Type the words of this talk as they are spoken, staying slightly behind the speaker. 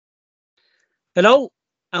Hello,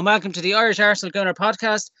 and welcome to the Irish Arsenal Gunner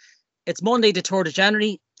podcast. It's Monday, the 3rd of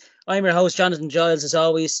January. I'm your host, Jonathan Giles, as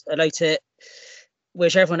always. I'd like to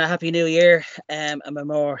wish everyone a happy new year and a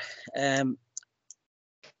more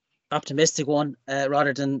optimistic one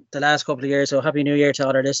rather than the last couple of years. So, happy new year to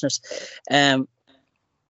all our listeners. I'm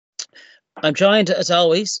joined, as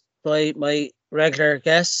always, by my regular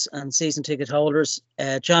guests and season ticket holders,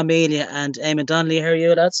 John Mealy and Eamon Donnelly. How are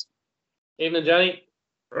you, lads? Evening, Johnny.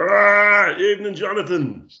 Evening,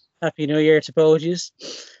 Jonathan. Happy New Year to both of you.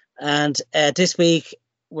 And this week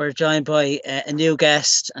we're joined by a new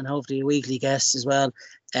guest and hopefully a weekly guest as well.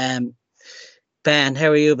 Ben, how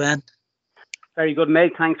are you, Ben? Very good,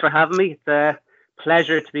 mate. Thanks for having me. It's a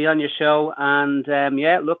pleasure to be on your show. And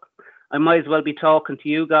look, I might as well be talking to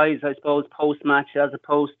you guys, I suppose, post-match as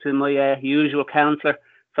opposed to my usual counsellor,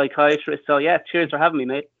 psychiatrist. So, cheers for having me,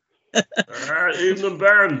 mate. Evening,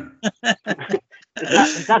 Ben.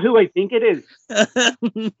 Is that who I think it is?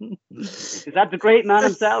 Is that the great man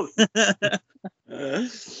himself?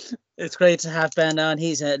 It's great to have Ben on.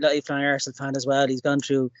 He's a lifelong Arsenal fan as well. He's gone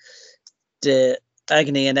through the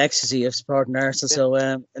agony and ecstasy of supporting Arsenal. So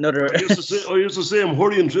another. I used to see him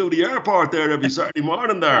hurrying through the airport there every Saturday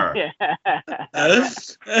morning there.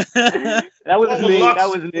 That was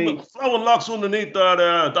me. Throwing locks underneath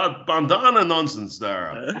that bandana nonsense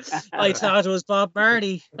there. I thought it was Bob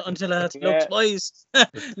Marley until I had to look twice.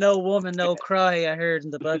 No woman, no cry. I heard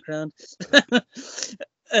in the background.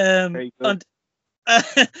 And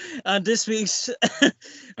this week's,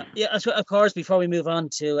 of course, before we move on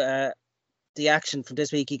to the action from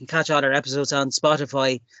this week, you can catch all our episodes on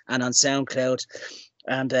Spotify and on SoundCloud,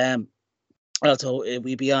 and also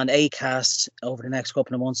we'll be on Acast over the next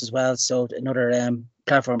couple of months as well, so another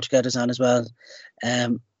platform to get us on as well.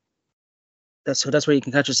 That's where you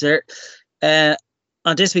can catch us there. On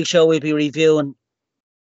this week's show, we'll be reviewing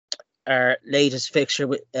our latest fixture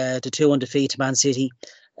with the 2-1 defeat to Man City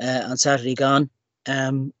on Saturday gone.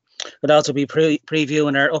 We'll also be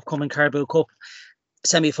previewing our upcoming Carabao Cup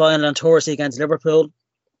Semi-final on Thursday against Liverpool,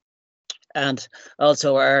 and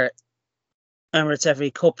also our Emirates Fa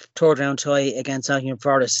Cup third round tie against Nottingham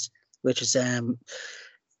Forest, which is on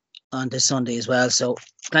this Sunday as well. So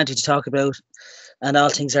plenty to talk about, and all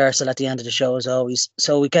things Arsenal at the end of the show as always.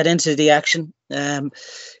 So we get into the action. A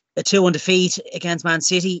 2-1 defeat against Man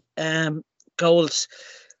City. Goals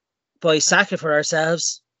by Saka for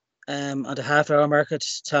ourselves on the half-hour market.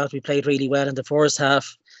 Thought we played really well in the first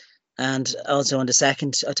half. And also in the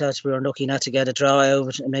second, I thought we were lucky not to get a draw out of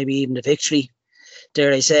it, and maybe even a victory,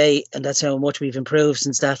 dare I say. And that's how much we've improved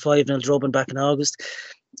since that 5-0 drubbing back in August.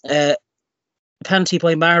 Penalty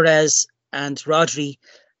by Mahrez and Rodri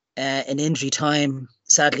in injury time,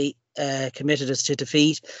 sadly, committed us to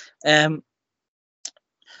defeat.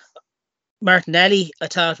 Martinelli, I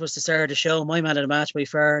thought, was the star of the show. My man of the match by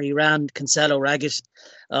far. He ran Cancelo ragged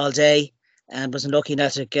all day and was unlucky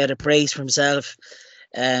not to get a praise for himself.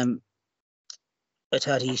 I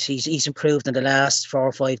thought he's improved in the last 4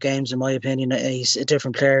 or 5 games, in my opinion. He's a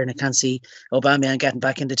different player, and I can't see Aubameyang getting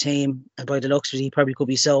back in the team. And by the looks of it, he probably could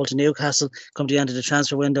be sold to Newcastle come the end of the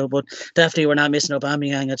transfer window. But definitely we're not missing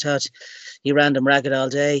Aubameyang. I thought he ran them ragged all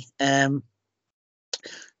day. In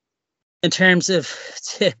terms of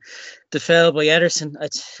the foul by Ederson,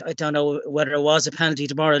 I don't know whether it was a penalty.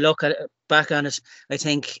 The more I look back on it, I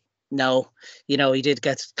think no. He did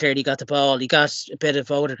clearly got the ball. He got a bit of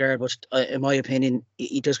Odegaard, but in my opinion,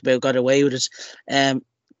 he just about got away with it. The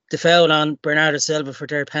foul on Bernardo Silva for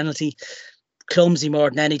their penalty, clumsy more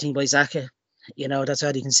than anything by Xhaka. That's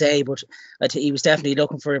all you can say. But he was definitely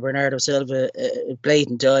looking for a Bernardo Silva a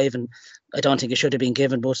blatant dive, and I don't think it should have been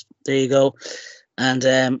given. But there you go.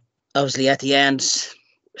 And obviously at the end,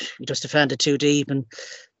 he just defended too deep, and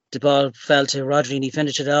the ball fell to Rodri, and he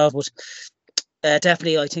finished it off. But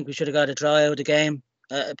definitely, I think we should have got a draw out of the game.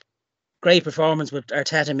 Great performance with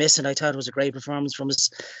Arteta missing. I thought it was a great performance from us.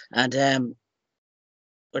 And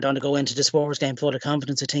we're going to go into the Spurs game full of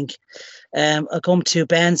confidence, I think. I'll come to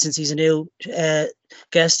Ben since he's a new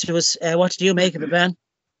guest to us. What did you make of it, Ben?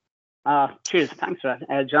 Cheers. Thanks for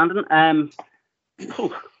that, Jonathan.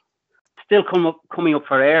 Still coming up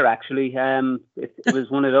for air, actually. It was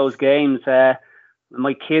one of those games.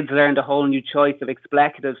 My kids learned a whole new choice of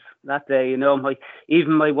expletives that day.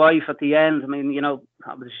 Even my wife at the end. I mean,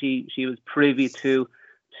 obviously she was privy to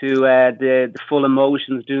the full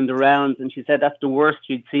emotions doing the rounds, and she said that's the worst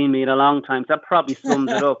she'd seen me in a long time. So that probably sums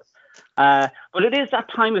it up. But it is that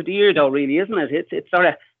time of the year, though, really, isn't it? It's sort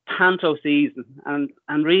of panto season, and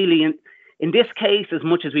really in this case, as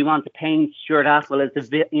much as we want to paint Stuart Atwell as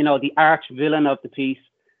the arch villain of the piece.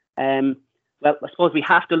 well, I suppose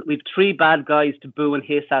we've three bad guys to boo and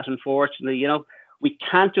hiss at, unfortunately. We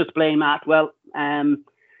can't just blame Atwell.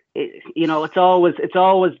 It's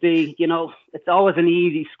always an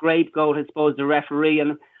easy scapegoat, I suppose, the referee.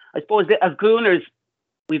 And I suppose as Gooners,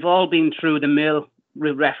 we've all been through the mill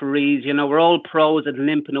with referees. We're all pros at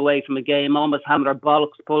limping away from a game, almost having our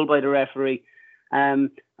bollocks pulled by the referee. The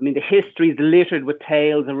history is littered with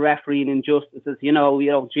tales of refereeing injustices.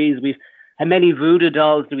 Geez, how many voodoo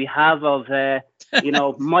dolls do we have of,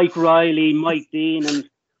 Mike Riley, Mike Dean, and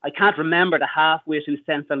I can't remember the half-wit who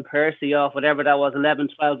sent Van Persie off, whatever that was, 11,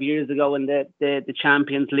 12 years ago in the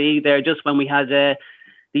Champions League there, just when we had the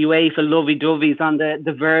UEFA lovey-doveys on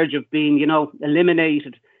the verge of being,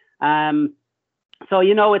 eliminated. So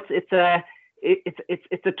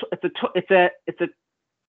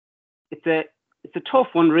it's a tough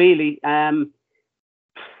one, really. I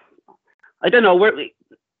don't know.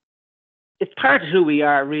 It's part of who we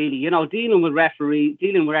are, really. Dealing with referees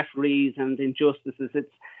and injustices.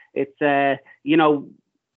 It's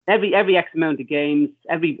every X amount of games,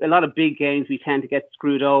 a lot of big games, we tend to get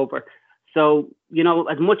screwed over. So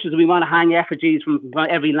as much as we want to hang effigies from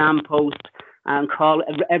every lamppost and call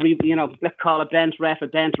every let's call a bench ref.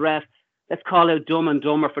 Let's call out Dumb and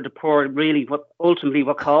Dumber for the poor. Really, what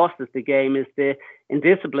cost us the game is the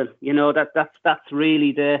indiscipline. That's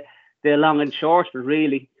really the long and short of it,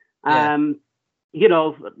 really. Yeah. You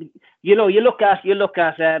look at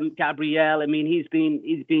Gabriel. I mean, he's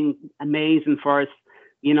been amazing for us.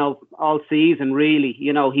 All season, really.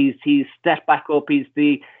 He's stepped back up. He's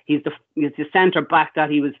the centre back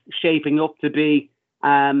that he was shaping up to be.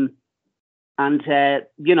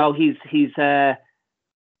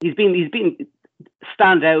 He's been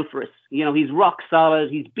stand out for us. He's rock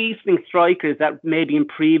solid. He's beasting strikers that maybe in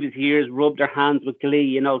previous years rubbed their hands with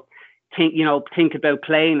glee. Think about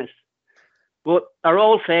playing us. But our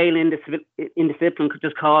old failing indiscipline could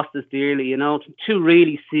just cost us dearly. Two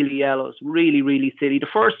really silly yellows, really, really silly. The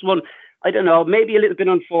first one, I don't know, maybe a little bit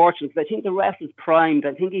unfortunate, but I think the ref was primed.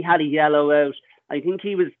 I think he had a yellow out. I think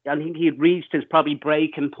he had reached his probably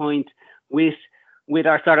breaking point with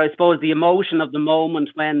our sort of, I suppose, the emotion of the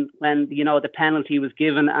moment when the penalty was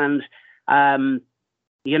given. And I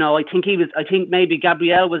think maybe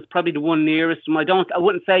Gabriel was probably the one nearest him. I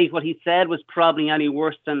wouldn't say what he said was probably any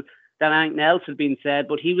worse than anything else had been said,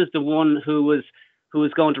 but he was the one who was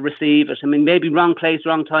going to receive it. I mean, maybe wrong place,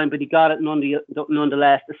 wrong time, but he got it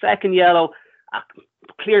nonetheless. The second yellow, a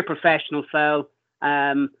clear professional foul.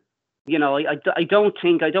 I don't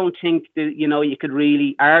think that, you could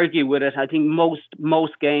really argue with it. I think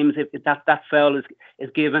most games, if that foul is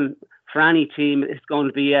given for any team, it's going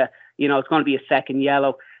to be a second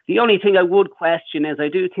yellow. The only thing I would question is I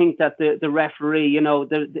do think that the referee,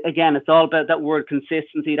 again, it's all about that word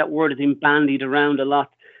consistency. That word has been bandied around a lot,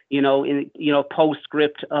 in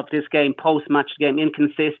postscript of this game, post-match game,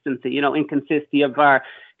 inconsistency, inconsistency of VAR,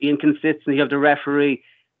 the inconsistency of the referee.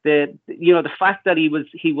 The fact that he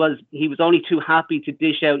was only too happy to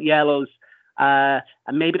dish out yellows, and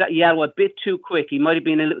maybe that yellow a bit too quick. He might have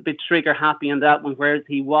been a little bit trigger happy on that one, whereas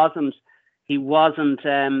he wasn't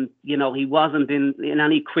in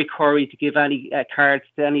any quick hurry to give any cards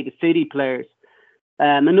to any of the City players.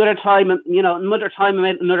 Another time,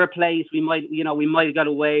 another place, we might have got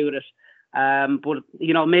away with it. But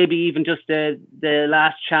maybe even just the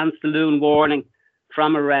last chance saloon warning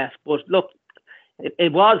from a ref. But look,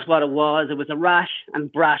 it was what it was. It was a rash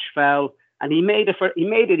and brash foul, and he made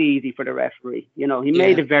it easy for the referee. He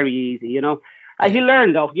made it very easy. He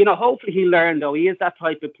learned though. Hopefully he learned though. He is that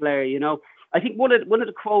type of player. I think one of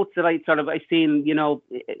the quotes that I seen,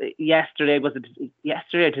 yesterday, was it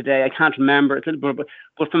yesterday or today? I can't remember. It's a little bit,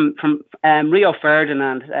 but from Rio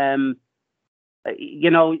Ferdinand.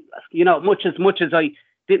 Much as I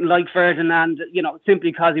didn't like Ferdinand,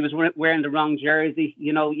 simply because he was wearing the wrong jersey,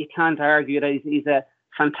 you can't argue that he's a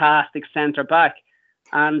fantastic centre back.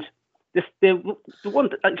 And the one,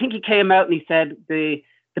 I think he came out and he said the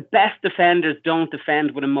best defenders don't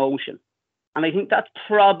defend with emotion. And I think that's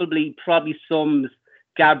probably sums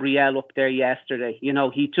Gabriel up there yesterday.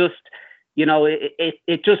 He just,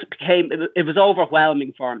 it just became, it was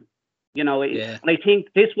overwhelming for him. And I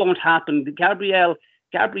think this won't happen. Gabriel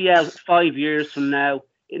 5 years from now,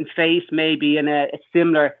 in face maybe in a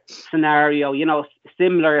similar scenario,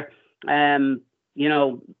 similar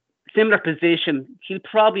position, he'll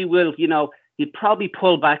probably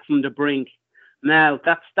pull back from the brink. Now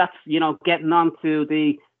that's getting on to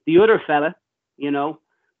the other fella.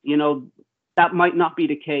 That might not be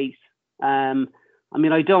the case. I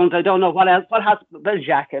don't know what else. What has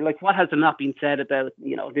Xhaka? What has not been said about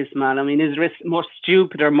this man? I mean, is there a more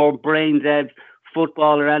stupid or more brain dead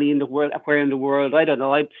football or any in the world, where in the world, I don't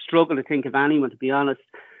know. I struggle to think of anyone, to be honest.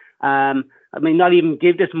 I mean, not even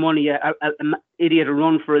give this money an idiot a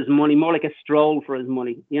run for his money, more like a stroll for his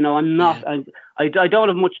money. You know, I'm not. Yeah. I don't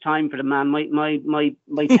have much time for the man.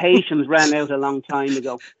 My patience ran out a long time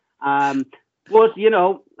ago. But you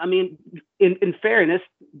know, I mean, in fairness,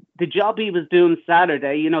 the job he was doing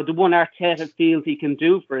Saturday, you know, the one Arteta feels he can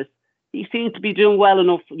do for us, he seems to be doing well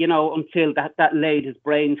enough, you know, until that laid his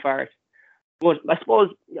brain fart. But I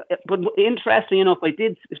suppose, but interesting enough, I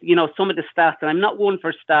did, you know, some of the stats, and I'm not one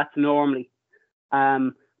for stats normally.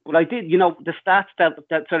 But I did, you know, the stats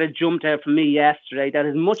that sort of jumped out for me yesterday, that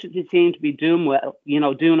as much as he seemed to be doing well, you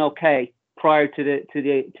know, doing okay prior to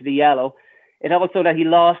the yellow, it also that he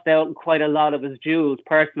lost out on quite a lot of his jewels,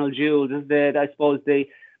 personal jewels. Is I suppose the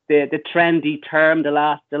trendy term the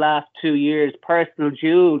last 2 years, personal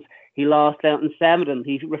jewels. He lost out on 7 of them.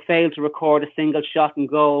 He failed to record a single shot and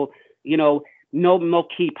goal. You know, no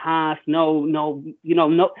key pass, nothing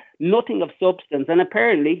of substance. And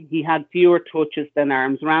apparently he had fewer touches than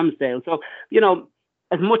Arms Ramsdale. So, you know,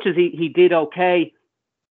 as much as he did okay,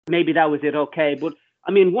 maybe that was it okay. But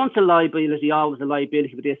I mean, once a liability, always a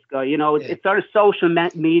liability for this guy. You know, it's sort of social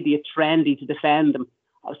media trendy to defend him,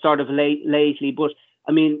 sort of lately. But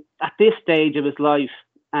I mean, at this stage of his life,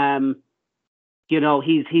 you know,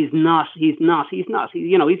 he's not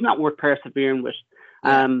worth persevering with.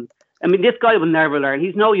 I mean, this guy will never learn.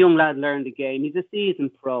 He's no young lad learning the game. He's a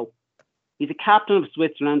seasoned pro. He's a captain of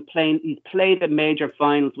Switzerland. He's played at major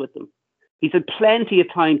finals with them. He's had plenty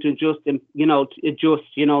of time to adjust the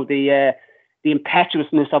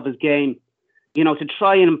impetuousness of his game, you know, to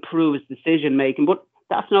try and improve his decision making. But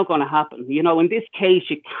that's not going to happen. You know, in this case,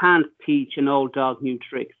 you can't teach an old dog new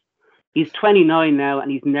tricks. He's 29 now, and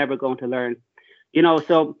he's never going to learn. You know,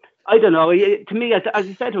 so I don't know. To me, as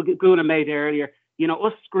I said to Guna made earlier, you know,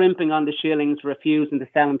 us scrimping on the shillings, refusing to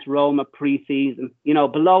sell him to Roma pre-season, you know,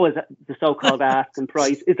 below is the so-called asking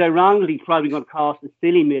price, is ironically probably going to cost us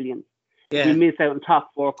silly millions. Yeah. We miss out on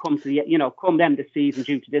top 4 come them this season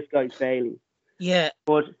due to this guy's failing. Yeah.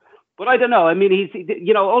 But I don't know. I mean, he's,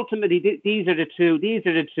 you know, ultimately these are the two.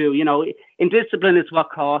 You know, in discipline is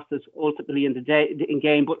what costs us ultimately in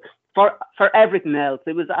game. But for everything else,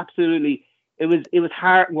 it was absolutely. It was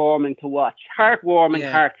heartwarming to watch.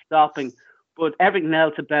 Heart-stopping. But everything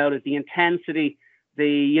else about it, the intensity,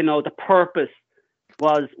 the purpose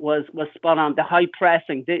was spot on. The high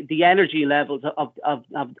pressing, the energy levels of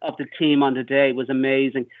the team on the day was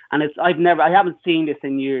amazing. And I haven't seen this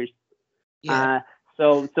in years. Yeah.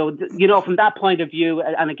 So you know, from that point of view,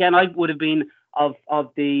 and again, I would have been of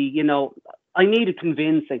the, you know, I needed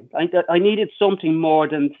convincing. I needed something more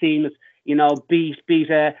than seeing us, you know, beat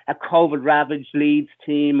a COVID ravaged Leeds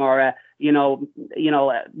team or a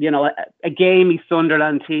gamey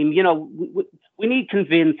Sunderland team. You know, we need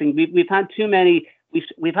convincing. We've had too many.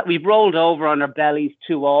 We've rolled over on our bellies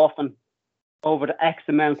too often over the X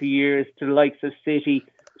amount of years to the likes of City,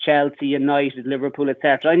 Chelsea, United, Liverpool,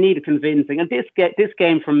 etc. I need a convincing. And this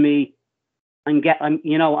game for me, I'm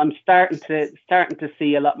starting to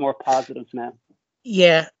see a lot more positives now.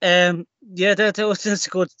 Yeah, that's a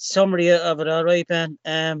good summary of it, all right, Ben.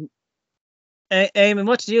 Eamon,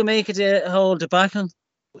 what do you make of the whole debacle?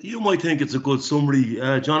 You might think it's a good summary,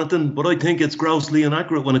 Jonathan, but I think it's grossly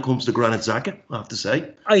inaccurate when it comes to Granit Xhaka, I have to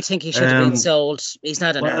say. I think he should have been sold. He's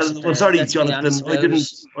not an arse. Well, sorry, Jonathan. I didn't.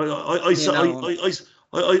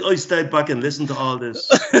 I stayed back and listened to all this.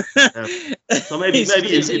 So maybe if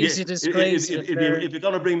you're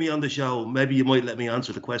going to bring me on the show, maybe you might let me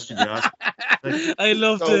answer the question you asked. I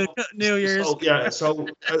love the New Year's.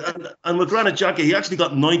 And with Granit Xhaka, he actually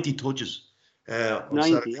got 90 touches.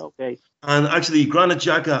 90, Saturday. Okay. And actually, Granit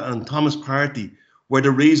Xhaka and Thomas Partey were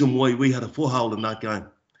the reason why we had a foothold in that game,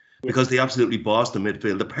 because they absolutely bossed the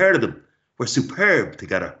midfield. The pair of them were superb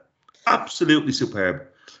together, absolutely superb.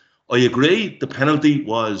 I agree. The penalty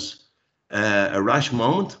was a rash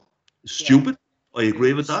moment, stupid. I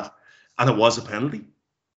agree with that, and it was a penalty.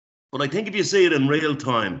 But I think if you see it in real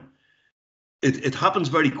time, it happens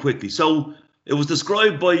very quickly. So it was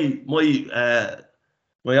described by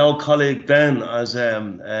my old colleague Ben as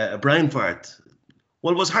a brain fart.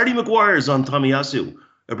 Well, was Harry Maguire's on Tomiyasu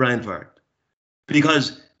a brain fart?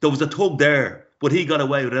 Because there was a tug there, but he got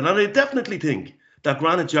away with it. And I definitely think that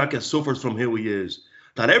Granit Xhaka suffers from who he is.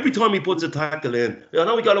 That every time he puts a tackle in, I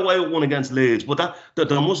know he got away with one against Leeds, but that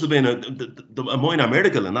there must have been a minor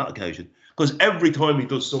miracle in that occasion. Because every time he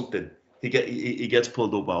does something, he gets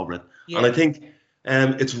pulled up over it. Yeah. And I think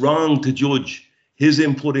it's wrong to judge his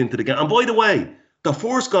input into the game. And by the way, the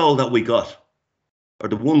first goal that we got, or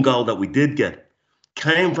the one goal that we did get,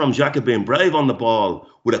 came from Xhaka being brave on the ball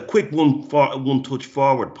with a quick one touch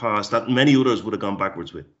forward pass that many others would have gone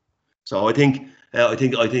backwards with. So I think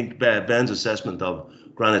Ben's assessment of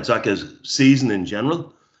Granit Xhaka's season in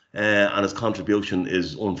general and his contribution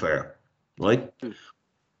is unfair, right?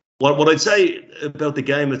 What I'd say about the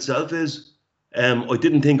game itself is I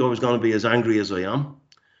didn't think I was going to be as angry as I am.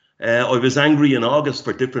 I was angry in August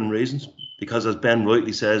for different reasons because, as Ben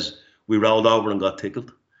rightly says, we rolled over and got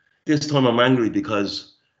tickled. This time I'm angry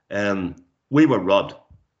because we were robbed,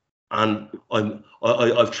 and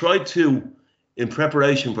I've tried to, in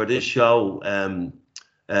preparation for this show,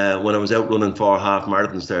 when I was out running 4 half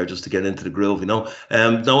marathons there just to get into the groove, No,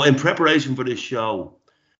 in preparation for this show,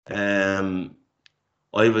 I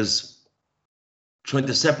was trying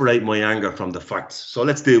to separate my anger from the facts. So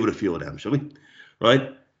let's deal with a few of them, shall we?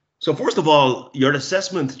 Right. So first of all, your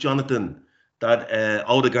assessment, Jonathan, that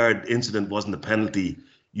Odegaard incident wasn't a penalty.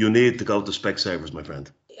 You need to go to Specsavers, my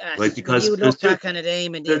friend. Yes, right, because you look back on it,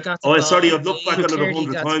 Eamon, you got the ball. Sorry, I've looked back on it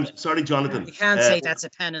 100 times. Sorry, Jonathan. You can't say that's a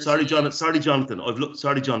penalty. Sorry, Jonathan. I've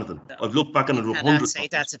looked back on it 100 times. Say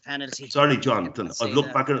that's a penalty. Sorry, Jonathan. I've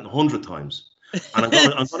looked back on it 100 times. And I'm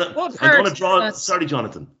going to draw. Sorry,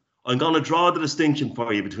 Jonathan. I'm going to draw the distinction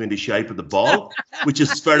for you between the shape of the ball, which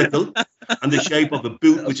is spherical, and the shape of a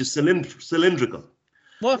boot, which is cylindrical.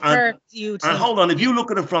 What part do you think? And hold on, if you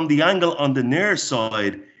look at it from the angle on the near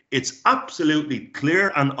side, it's absolutely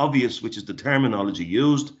clear and obvious, which is the terminology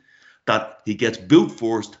used, that he gets boot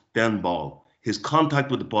first, then ball. His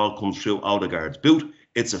contact with the ball comes through Odegaard's boot.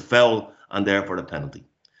 It's a foul, and therefore a penalty,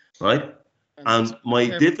 right? And my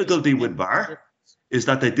difficulty with VAR is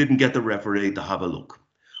that they didn't get the referee to have a look.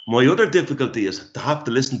 My other difficulty is to have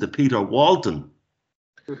to listen to Peter Walton,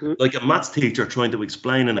 like a maths teacher trying to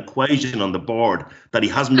explain an equation on the board that he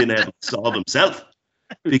hasn't been able to solve himself.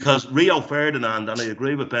 Because Rio Ferdinand, and I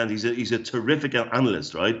agree with Ben, he's a terrific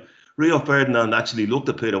analyst, right? Rio Ferdinand actually looked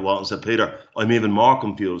at Peter Walton and said, Peter, I'm even more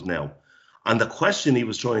confused now. And the question he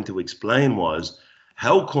was trying to explain was,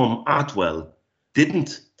 how come Atwell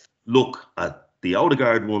didn't look at the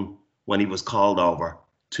Odegaard one when he was called over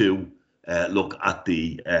to look at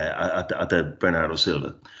the Bernardo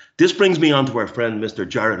Silva? This brings me on to our friend, Mr.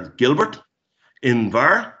 Jared Gilbert in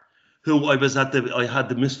VAR, who I had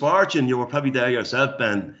the misfortune, you were probably there yourself,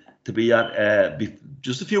 Ben, to be at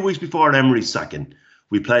just a few weeks before Emery's sacking.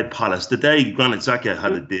 We played Palace the day Granit Xhaka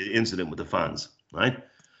had the incident with the fans, right?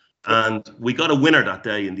 And we got a winner that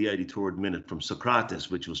day in the 83rd minute from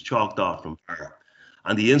Socrates, which was chalked off from VAR.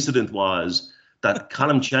 And the incident was that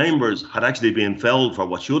Callum Chambers had actually been fouled for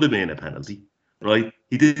what should have been a penalty, right?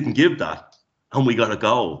 He didn't give that, and we got a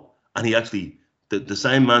goal. And he actually, the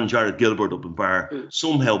same man, Jared Gilbert up in VAR,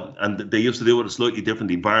 somehow, and they used to do it slightly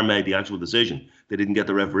differently, VAR made the actual decision. They didn't get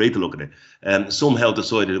the referee to look at it, and somehow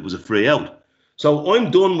decided it was a free out. So I'm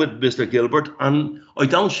done with Mr. Gilbert, and I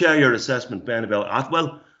don't share your assessment, Ben, about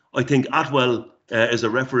Atwell. I think Atwell is a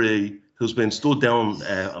referee who's been stood down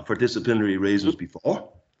for disciplinary reasons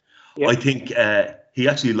before. Yep. I think he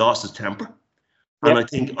actually lost his temper. And I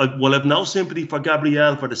think, I've no sympathy for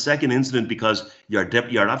Gabriel for the second incident, because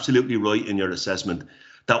you're absolutely right in your assessment.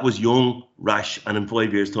 That was young, rash, and in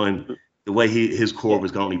 5 years' time, the way his core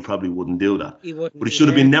was going, he probably wouldn't do that. But he should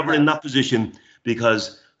have been never in that position,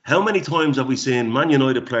 because how many times have we seen Man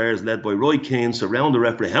United players led by Roy Keane surround the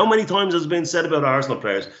referee? How many times has it been said about Arsenal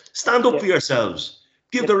players? Stand up for yourselves.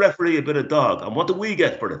 Give the referee a bit of dog. And what do we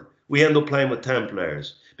get for it? We end up playing with 10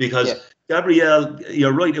 players. Because Gabriel,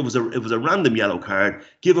 you're right, it was a random yellow card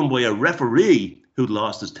given by a referee who'd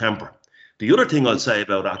lost his temper. The other thing I'll say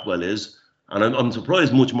about Atwell is, and I'm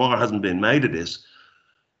surprised much more hasn't been made of this,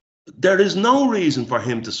 there is no reason for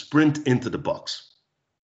him to sprint into the box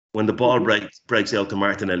when the ball breaks out to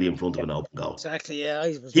Martinelli in front of an open goal. Exactly, yeah.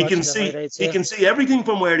 He can see everything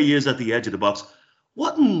from where he is at the edge of the box.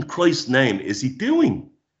 What in Christ's name is he doing?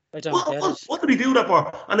 I don't get it. What did he do that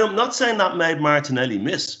for? And I'm not saying that made Martinelli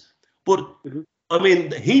miss, but I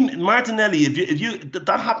mean, Martinelli, if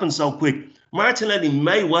that happened so quick, Martinelli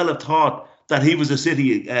may well have thought that he was a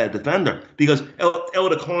City defender, because out of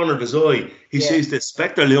the corner of his eye, he sees this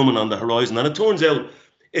spectre looming on the horizon, and it turns out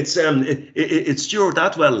it's Stuart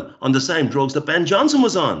Atwell on the same drugs that Ben Johnson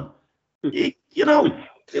was on. It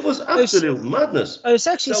was absolute madness. I was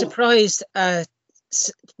actually surprised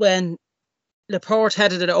when Laporte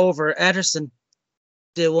headed it over Ederson,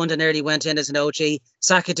 the one that nearly went in as an OG.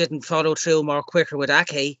 Saka didn't follow through more quicker with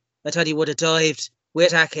Ake. I thought he would have dived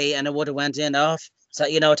with Ake and it would have went in off. So,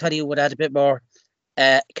 I thought he would have had a bit more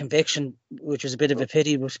conviction, which was a bit of a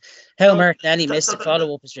pity. But how Martinelli missed the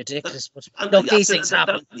follow-up is ridiculous. But look, these things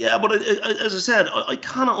happen. Yeah, but as I said, I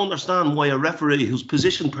cannot understand why a referee who's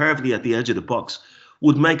positioned perfectly at the edge of the box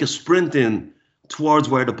would make a sprint in towards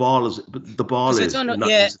where the ball is. I don't know.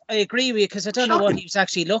 Yeah, I agree with you because I don't know what he was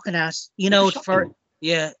actually looking at. And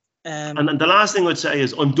the last thing I'd say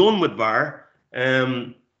is I'm done with VAR.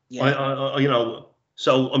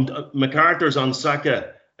 So MacArthur's on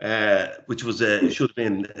Saka, which was should have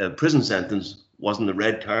been a prison sentence, wasn't a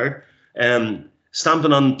red card.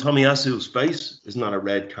 Stamping on Tomiyasu's face is not a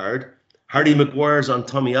red card. Harry Maguire's on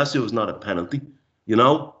Tomiyasu is not a penalty,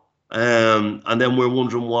 and then we're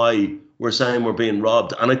wondering why we're saying we're being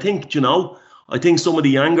robbed. And I think some of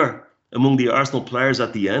the anger among the Arsenal players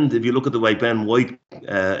at the end, if you look at the way Ben White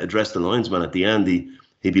addressed the linesman at the end,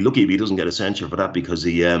 he'd be lucky if he doesn't get a censure for that, because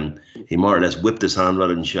he more or less whipped his hand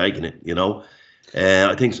rather than shaking it,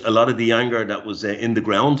 I think a lot of the anger that was in the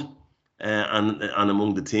ground and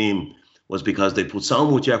among the team was because they put so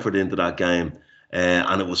much effort into that game,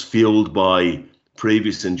 and it was fueled by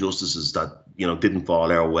previous injustices that didn't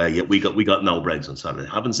fall our way. Yet we got no breaks on Saturday.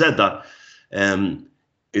 Having said that,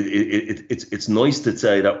 it's nice to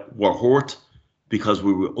say that we're hurt because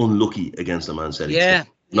we were unlucky against the Man City. Yeah.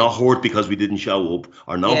 Not hurt because we didn't show up,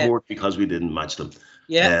 or not hurt because we didn't match them.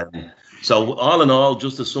 Yeah. So all in all,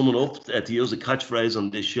 just to sum it up, to use a catchphrase on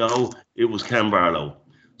this show, it was Ken Barlow.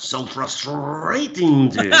 So frustrating,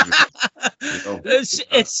 dude.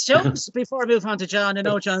 It shows, before I move on to John, I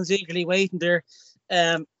know John's eagerly waiting there.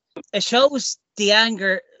 It shows the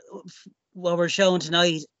anger what we're showing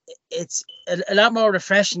tonight. It's a lot more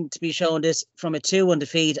refreshing to be showing this from a 2-1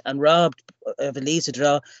 defeat and robbed of a Leeds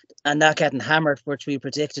draw and not getting hammered, which we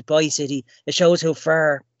predicted by City. It shows how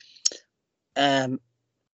far the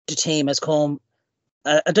team has come.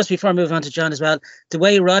 And just before I move on to John as well, the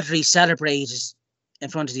way Rodri celebrated in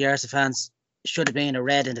front of the Arsenal fans should have been a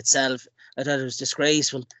red in itself. I thought it was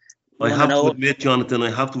disgraceful. I have to admit, Jonathan, I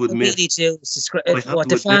really do. I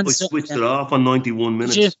switched it off on 91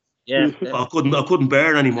 minutes. Yeah. I couldn't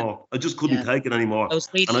bear it anymore. I just couldn't take it anymore. I was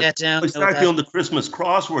really let down. I started doing the Christmas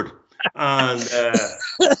crossword, and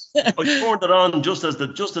I turned it on just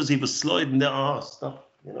as he was sliding down. Oh,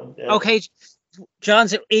 stop! Okay,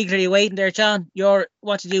 John's eagerly waiting there. John,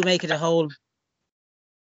 what did you make of the whole?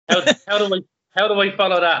 How do I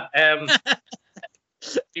follow that?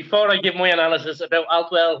 Before I give my analysis about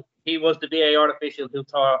Altwell, he was the VAR official who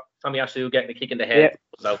taught Tomiyasu getting a kick in the head.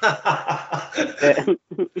 Yeah.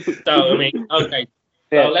 So I mean, okay.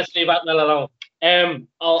 So let's leave Altwell alone.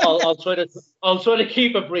 I'll try to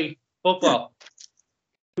keep it brief. Football.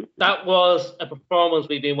 That was a performance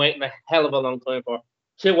we've been waiting a hell of a long time for.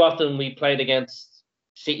 Too often we played against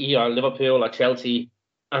City or Liverpool or Chelsea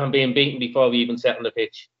and being beaten before we even set on the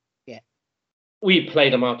pitch. We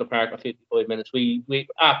played them off the park for 55 minutes. We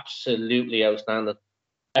absolutely outstanding.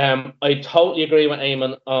 I totally agree with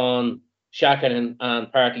Eamon on Xhaka and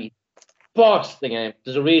Partey. Bossed the game.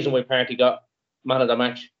 There's a reason why Partey got man of the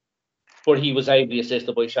match, but he was ably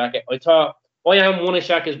assisted by Xhaka. I am one of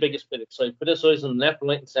Xhaka's biggest critics. I criticised him left,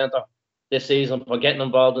 right, and centre this season for getting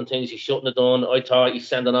involved in things he shouldn't have done. I thought he's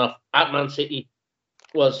sending off at Man City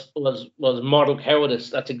was mortal cowardice.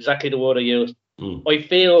 That's exactly the word I used. I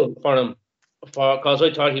feel for him. Because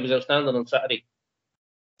I thought he was outstanding on Saturday.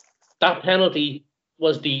 That penalty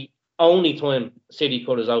was the only time City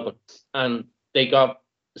cut us open, and they got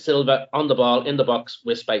Silva on the ball in the box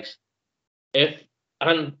with space. And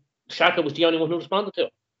Xhaka was the only one who responded to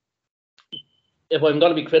it. If I'm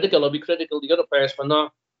going to be critical, I'll be critical of the other players for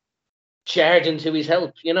not charging to his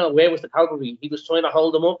help. Where was the cavalry? He was trying to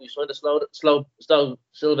hold him up. He was trying to slow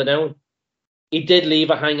Silva down. He did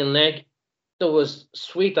leave a hanging leg. There was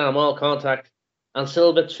sweet damn all contact, and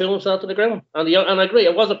Silva threw himself to the ground. And I agree,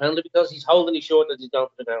 it was a penalty because he's holding his short as he's down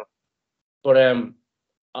to the ground. But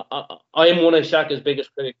I am one of Xhaka's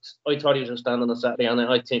biggest critics. I thought he was outstanding on Saturday, and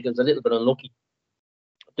I think it was a little bit unlucky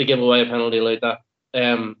to give away a penalty like that.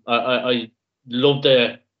 I love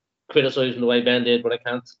the criticising the way Ben did, but I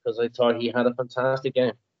can't because I thought he had a fantastic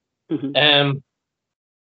game.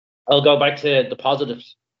 I'll go back to the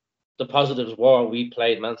positives. The positives were we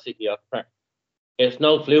played Man City off the park. It's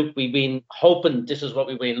no fluke. We've been hoping this is what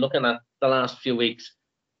we've been looking at the last few weeks.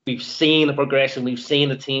 We've seen a progression. We've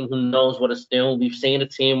seen a team who knows what it's doing. We've seen a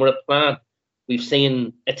team with a plan. We've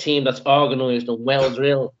seen a team that's organised and well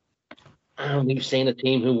drilled. And we've seen a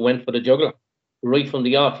team who went for the juggler right from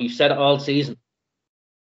the off. You've said it all season.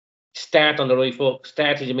 Start on the right foot.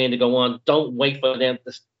 Start as you mean to go on. Don't wait for them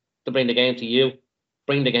to bring the game to you.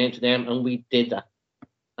 Bring the game to them. And we did that.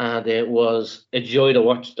 And it was a joy to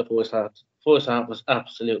watch the first half. First half was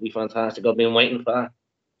absolutely fantastic. I've been waiting for that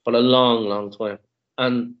for a long, long time.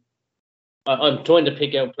 And I'm trying to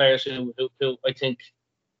pick out players who I think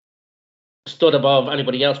stood above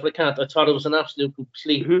anybody else, but I can't. I thought it was an absolute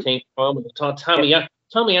complete team performance. I thought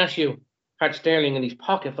Tomiyasu had Sterling in his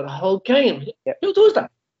pocket for the whole game. Yeah. Who does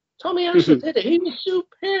that? Tomiyasu did it. He was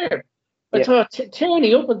superb. I thought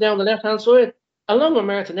Tierney up and down the left-hand side, along with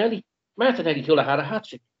Martinelli. Martinelli could have had a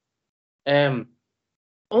hat-trick.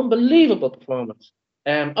 Unbelievable performance.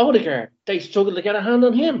 Odegaard, they struggled to get a hand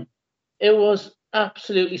on him. It was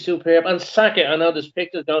absolutely superb. And Saka, I know there's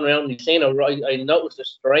pictures going around, and you've seen it. I noticed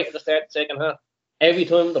this right at the start of the second half. Every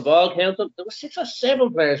time the ball counted, there were 6 or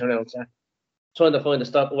 7 players around Saka trying to find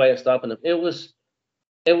a way of stopping him. It was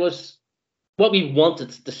what we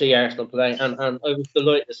wanted to see Arsenal play, and I was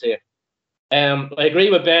delighted to see it. I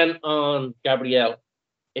agree with Ben on Gabriel.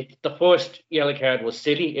 The first yellow card was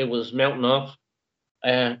silly. It was mounting off.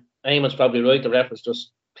 Eamon's probably right. The ref was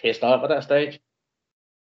just pissed off at that stage.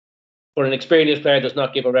 For an experienced player, does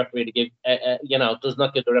not give a referee to give, does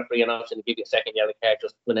not give the referee an option to give you a second yellow card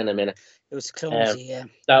just within a minute. It was clumsy, yeah.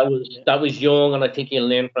 That was young, and I think he'll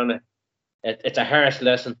learn from it. It's a harsh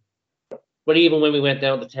lesson. But even when we went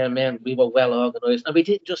down to 10 men, we were well organised, and we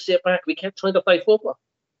didn't just sit back. We kept trying to play football.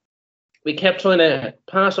 We kept trying to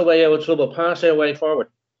pass our way out of trouble, pass our way forward.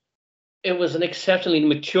 It was an exceptionally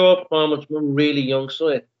mature performance from a really young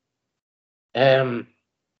side. I'm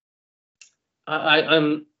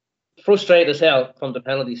frustrated as hell from the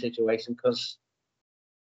penalty situation, because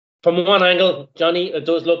from one angle, Johnny, it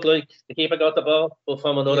does look like the keeper got the ball, but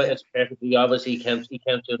from another, it's perfectly obvious he came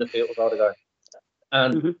to the field with all the guy.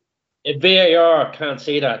 And if VAR can't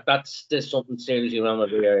see that, there's something seriously wrong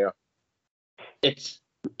with VAR. It's,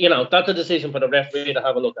 that's a decision for the referee to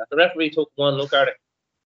have a look at. The referee took one look at it.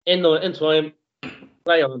 In time,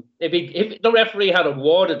 play on. If the referee had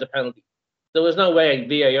awarded the penalty, there was no way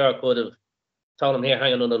VAR could have told him, here,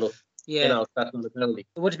 hang another look. Yeah. That's not a penalty.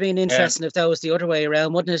 It would have been interesting if that was the other way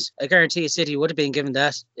around, wouldn't it? I guarantee City would have been given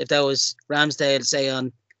that if that was Ramsdale, say,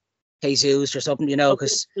 on Jesus or something,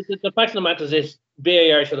 because... The fact of the matter is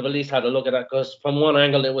VAR should have at least had a look at that, because from one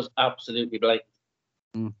angle, it was absolutely blatant.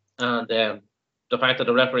 And the fact that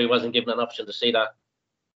the referee wasn't given an option to see that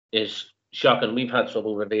is shocking. We've had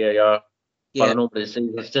trouble with VAR for a number of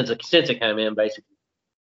seasons since it came in, basically.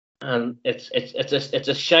 And it's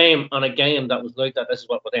a shame on a game that was like that. This is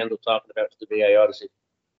what we end up talking about, the VAR decision.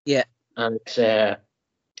 Yeah. And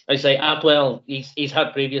I say Atwell, he's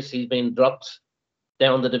had he's been dropped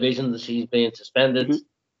down the divisions, he's been suspended.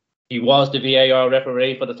 He was the VAR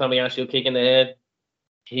referee for the Tomiyasu kick in the head.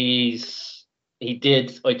 He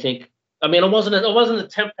did, I think. I mean, it wasn't a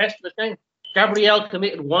tempestuous game. Gabriel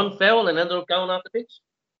committed one foul and ended up going off the pitch.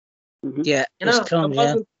 Yeah, it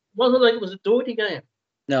wasn't like it was a dirty game.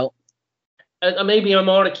 No. Maybe a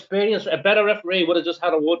more experienced, a better referee would have just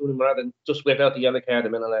had a word with him rather than just whip out the yellow card a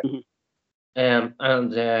minute later.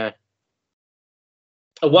 It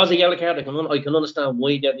was a yellow card. I can understand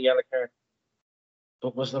why he got the yellow card,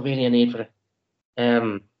 but was there really a need for it?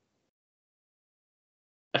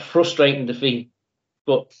 A frustrating defeat,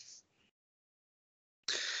 but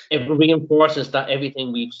it reinforces that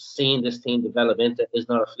everything we've seen this team develop into is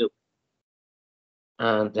not a fluke.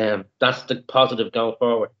 And that's the positive going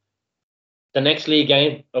forward. The next league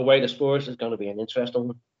game away to Spurs is going to be an interesting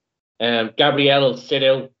one. Gabriel will sit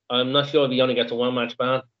out. I'm not sure if he only gets a one-match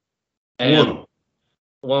ban.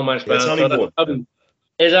 One-match ban.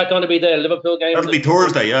 Is that going to be the Liverpool game? That'll be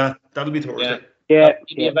Thursday, yeah. That'll be Thursday. Yeah.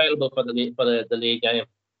 He'll be available for the league game.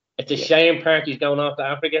 It's a shame Parky's going off to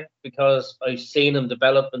Africa, because I've seen him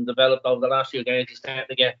develop over the last few games. He's starting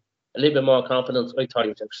to get a little bit more confidence. I thought he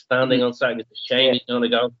was outstanding on Saturday. It's a shame he's going to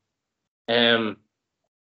go.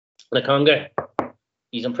 Nakonga,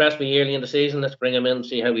 he's impressed me early in the season. Let's bring him in and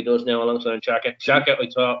see how he does now alongside Xhaka. Xhaka, I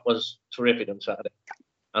thought, was terrific on Saturday.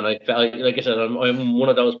 And I felt, like I said, I'm one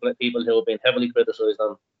of those people who have been heavily criticised,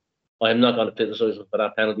 and I'm not going to criticise him for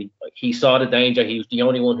that penalty. He saw the danger. He was the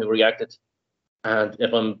only one who reacted. And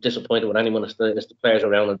if I'm disappointed with anyone, it's the players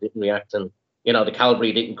around him didn't react, and the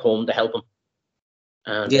cavalry didn't come to help him.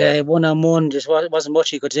 And, one-on-one, just wasn't much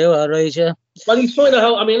he could do. All right, yeah. Well, he's trying to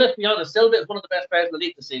help. I mean, let's be honest, Silva is one of the best players in the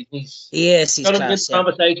league this season. He's got class, a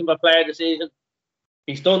conversation for player this season.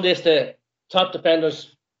 He's done this to top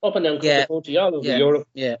defenders up and down the country, all over Europe.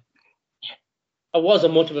 Yeah. It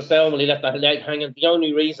wasn't much of a foul when he left that leg hanging. The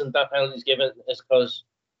only reason that penalty is given is because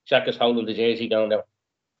Xhaka's holding the jersey down there.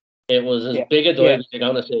 It was as big a dive as you're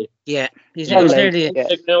going to see. Yeah, he's clearly...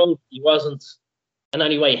 The ground, he wasn't in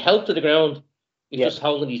any way helped to the ground. He's just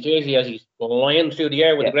holding his jersey as he's flying through the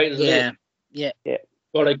air with the greatest of Yeah.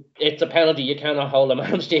 But it's a penalty. You cannot hold a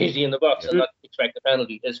man's jersey in the box and not expect a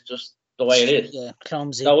penalty. It's just the way it is. Yeah,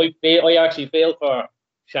 clumsy. So I actually feel for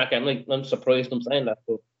Xhaka. I'm surprised I'm saying that,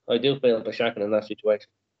 but I do feel for Xhaka in that situation.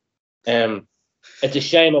 It's a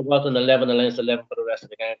shame it wasn't 11 against 11 for the rest of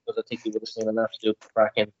the game, because I think you would have seen an absolute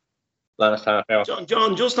cracking last half hour.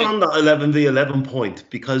 John, just on that 11v11 point,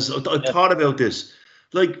 because I thought about this.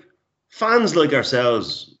 Like, fans like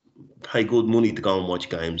ourselves pay good money to go and watch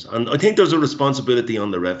games. And I think there's a responsibility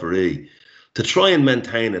on the referee to try and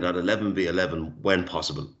maintain it at 11v11 when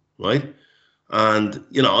possible, right? And,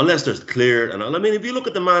 unless there's clear... And I mean, if you look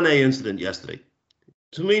at the Mane incident yesterday,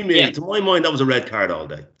 to my mind, that was a red card all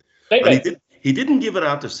day. And he didn't give it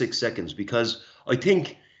after 6 seconds, because I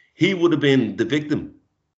think he would have been the victim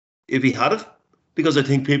if he had it, because I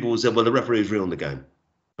think people would say, well, the referee's ruined the game,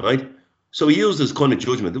 right? So he used his kind of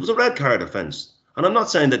judgment. It was a red card offence. And I'm not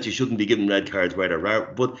saying that you shouldn't be given red cards where they're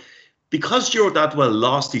rare, but because Stuart Atwell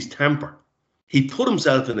lost his temper, he put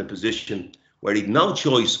himself in a position where he'd no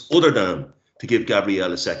choice other than to give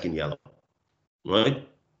Gabriel a second yellow, right?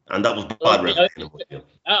 And that was bad refereeing.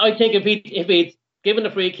 I think if he'd given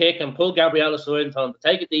the free kick and pulled Gabriel aside and told him to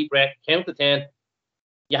take a deep breath, count to 10,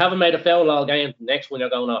 you haven't made a foul all game. The next one you're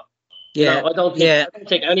going off. Yeah, I don't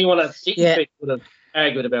think anyone at City would have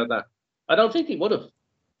argued about that. I don't think he would have,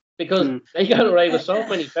 because they got away with so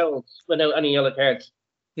many fouls without any yellow cards.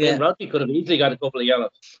 Yeah, Rodney could have easily got a couple of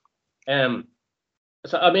yellows.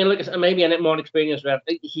 So I mean, look, maybe a more experienced ref.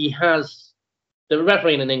 He has the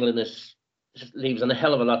refereeing in England leaves a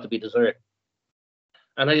hell of a lot to be desired.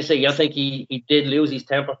 And I just say, I think he did lose his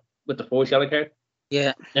temper with the first yellow card.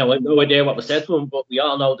 Yeah. Now, I have no idea what was said to him, but we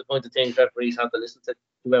all know the kind of things referees have to listen to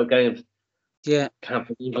throughout games. Yeah.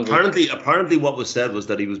 Apparently what was said was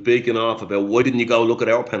that he was beaking off about, why didn't you go look at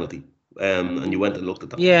our penalty? And you went and looked at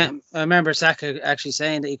that. Yeah, I remember Saka actually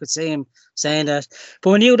saying that. You could see him saying that.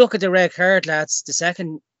 But when you look at the red card, lads, the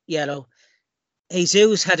second yellow,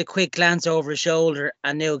 Jesus had a quick glance over his shoulder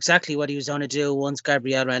and knew exactly what he was going to do once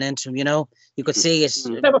Gabriel ran into him, You could see it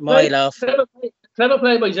a mile off. Clever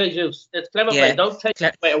play by Jesus. It's clever play. Don't take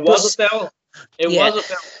it away. It was a foul. It was a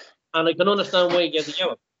foul. And I can understand why he gave the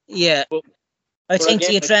yellow. Yeah. I think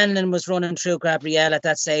the adrenaline was running through Gabriel at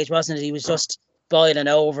that stage, wasn't it? He was just boiling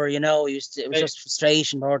over, it was just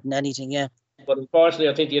frustration more than anything, yeah. But unfortunately,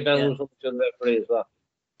 I think the adrenaline was running through the referee as well.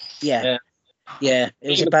 Yeah. It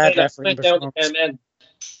was a bad referee performance.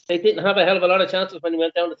 They didn't have a hell of a lot of chances when he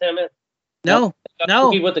went down to 10 men. No.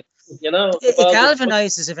 It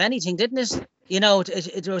galvanizes, if anything, didn't it?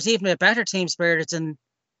 It was even a better team spirit than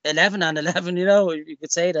 11 on 11, you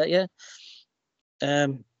could say that, yeah.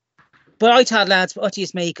 But I thought, lads, what do you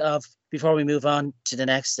make of, before we move on to the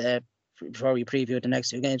next, before we preview the next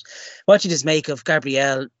two games, what do you make of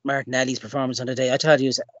Gabriel Martinelli's performance on the day? I thought he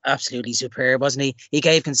was absolutely superb, wasn't he? He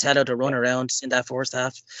gave Cancelo the run around in that first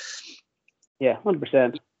half. Yeah,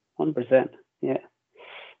 100%. Yeah.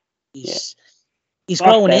 He's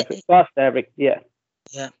growing it. Yeah.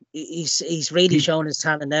 Yeah, he's really showing his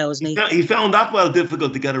talent now, isn't he? He found that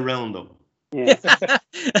difficult to get around, though. Yeah.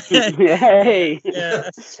 Yeah.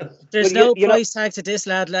 There's no price tag to this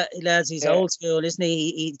lads. He's old school, isn't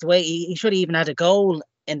he? The way he should have even had a goal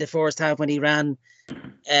in the first half when he ran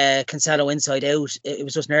Cancelo inside out. It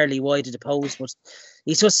was just nearly wide of the post, but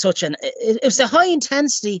he's just such it was the high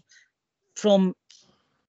intensity from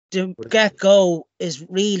the get-go is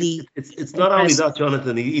really... It's not only that,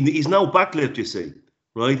 Jonathan. He's no backlift, you see,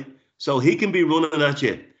 right? So he can be running at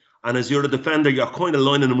you, and as you're the defender, you're kind of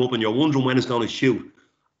lining him up and you're wondering when he's going to shoot.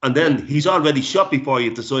 And then he's already shot before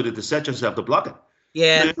you've decided to set yourself to block it.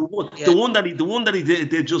 Yeah. The one that he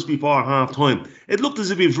did just before half-time, it looked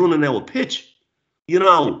as if he was running out of pitch, Yeah,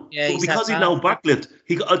 because he's no backlift.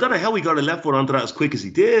 I don't know how he got a left foot onto that as quick as he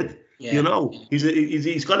did. Yeah.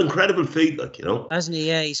 He's got incredible feet, hasn't he?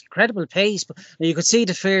 Yeah, he's incredible pace. But you could see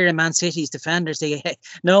the fear in Man City's defenders.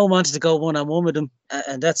 No one wanted to go one-on-one with him,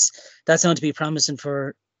 and that's going to be promising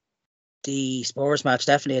for the Spurs match.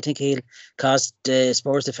 Definitely, I think he'll cause the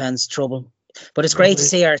Spurs defence trouble. But it's great to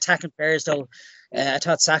see our attacking players, though. I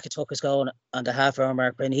thought Saka took his goal on the half-hour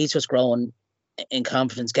mark, but he's just growing in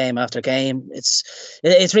confidence game after game.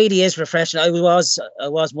 It really is refreshing. I was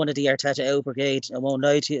one of the Arteta out brigade. I won't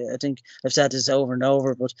lie to you. I think I've said this over and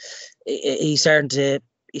over, but he's starting to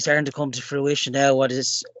come to fruition now. What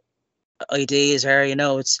his ideas are,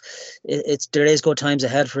 there is good times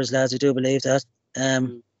ahead for his lads. I do believe that.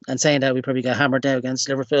 And saying that, we probably got hammered now against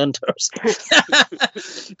Liverpool on Thursday.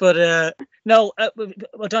 But no,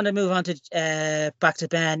 we're going to move on to back to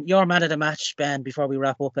Ben. Your man of the match, Ben, before we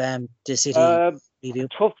wrap up the City review.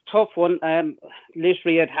 Tough one.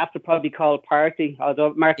 Literally, I'd have to probably call Partey,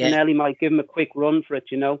 although Martinelli might give him a quick run for it,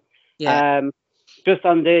 Yeah. Just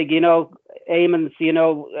on the, Eamonn,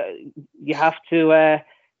 you have to...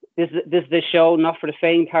 This is the show not for the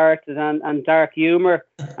faint-hearted and dark humour.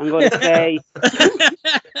 I'm going to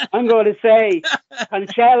say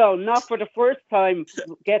Cancelo, not for the first time,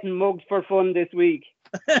 getting mugged for fun this week.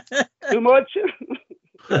 Too much?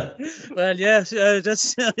 Well, yes,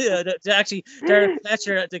 that's actually Derek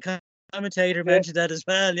Fletcher, the commentator, mentioned that as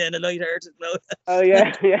well. Yeah, in a light-hearted note. Oh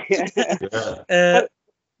yeah.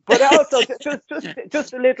 But also,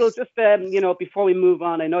 just a little, before we move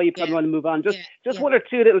on, I know you probably want to move on. Just one or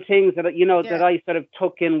two little things that that I sort of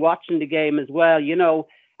took in watching the game as well. Just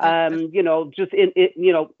in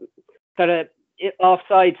sort of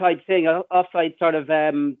offside type thing, offside sort of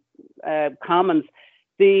comments.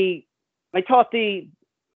 I thought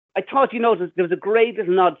there was a great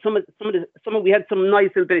little nod. We had some nice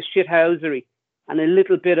little bit of shithousery and a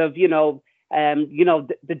little bit of the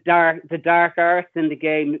dark arts in the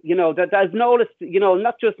game. That I've noticed.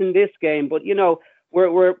 Not just in this game, but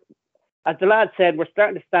we're as the lad said, we're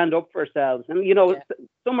starting to stand up for ourselves. And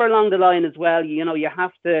somewhere along the line as well, you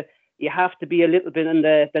have to be a little bit on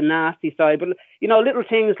the nasty side. But little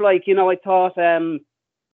things like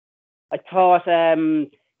I thought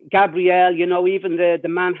Gabriel, even the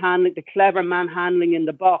manhandling, the clever manhandling in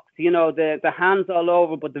the box, the hands all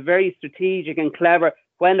over, but the very strategic and clever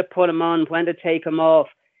when to put him on, when to take him off.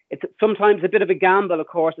 It's sometimes a bit of a gamble, of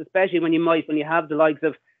course, especially when you have the likes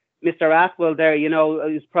of Mr. Atwell there,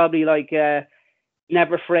 who's probably like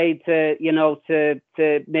never afraid to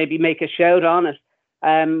maybe make a shout on it.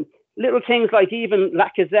 Little things like even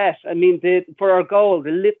Lacazette. I mean, for our goal,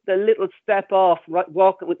 the little step off,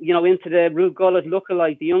 walk, into the Ruud Gullit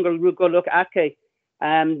lookalike, the younger Ruud Gullit Ake.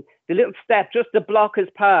 The little step just to block his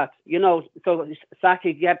path, so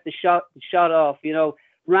Saka get the shot off.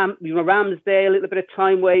 Ramsdale, a little bit of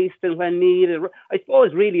time wasting when needed. I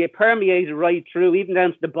suppose really it permeated right through, even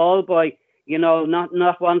down to the ball boy.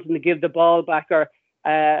 Not wanting to give the ball back or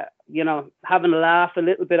having a laugh a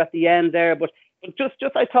little bit at the end there, but. Just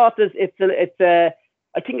I thought I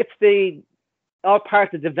think it's all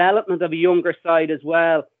part of the development of a younger side as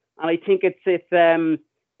well, and I think it's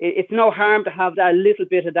no harm to have that little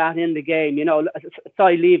bit of that in the game,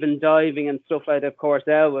 side leaving, diving and stuff like that, of course,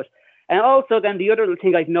 Elwood. And also then the other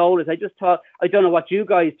thing I've noticed, I just thought, I don't know what you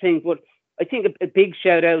guys think, but I think a big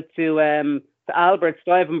shout out to Albert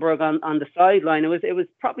Stuyvenberg on the sideline. It was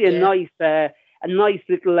probably a nice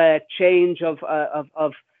little change of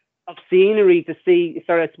scenery to see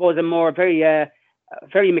sort of, I suppose, a more very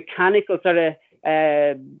mechanical sort of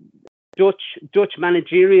Dutch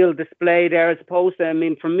managerial display there, as opposed to, I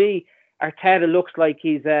mean, for me, Arteta looks like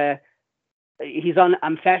he's on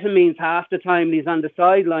amphetamines half the time he's on the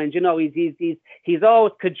sidelines. He's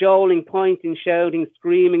always cajoling, pointing, shouting,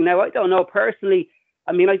 screaming. Now, I don't know personally.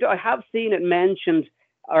 I mean, I have seen it mentioned,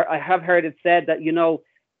 or I have heard it said that,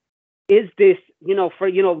 is this, for,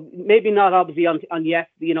 maybe not obviously on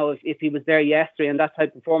yesterday, if he was there yesterday and that type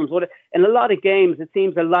of performance, but in a lot of games, it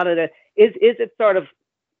seems a lot of is it sort of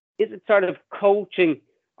coaching,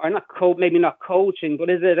 or maybe not coaching, but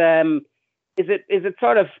is it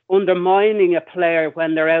sort of undermining a player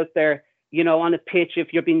when they're out there, on a pitch,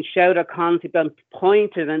 if you're being shouted constantly and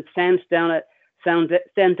pointed and sent down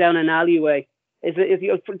an alleyway? Is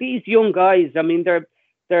it for these young guys? I mean, they've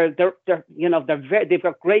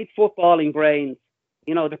got great footballing brains.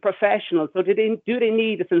 They're professionals. So do they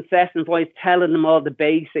need this incessant voice telling them all the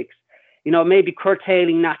basics? Maybe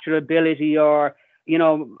curtailing natural ability, or I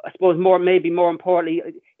suppose more importantly,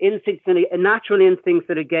 natural instincts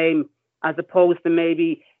of the game, as opposed to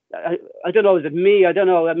maybe I don't know. Is it me? I don't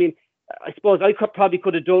know. I mean, I suppose I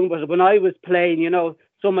could have done with it when I was playing.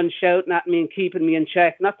 Someone shouting at me and keeping me in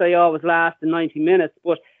check. Not that I always last in 90 minutes,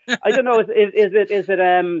 but I don't know. Is it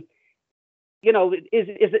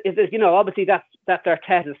obviously that's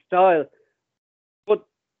Arteta's style, but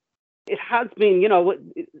it has been,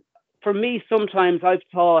 for me, sometimes I've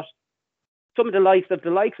thought some of the likes of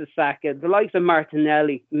Saka, the likes of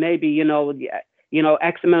Martinelli, maybe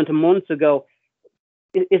X amount of months ago.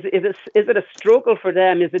 Is it a struggle for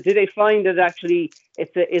them? Do they find that actually is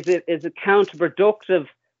it counterproductive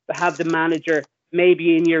to have the manager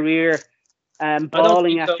maybe in your ear,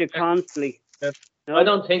 bawling at you constantly? Yeah. No? I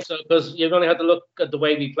don't think so, because you're going to have to look at the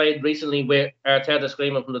way we played recently with Arteta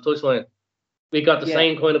screaming from the touchline. We got the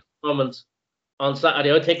same kind of performance on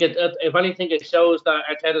Saturday. I think if anything, it shows that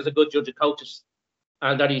Arteta's a good judge of coaches,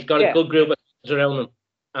 and that he's got a good group of coaches around him,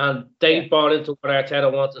 and they bought into what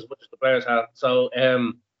Arteta wants as much as the players have. So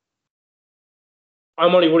I'm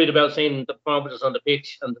only worried about seeing the performances on the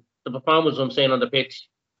pitch, and the performances I'm seeing on the pitch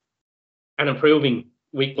and improving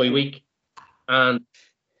week by week. And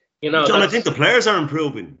John, I think the players are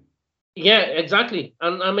improving. Yeah, exactly.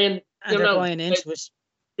 And I mean, and they're buying into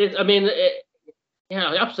it. I mean,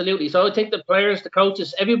 yeah, absolutely. So I think the players, the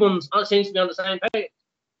coaches, everyone seems to be on the same page.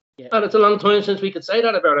 And it's a long time since we could say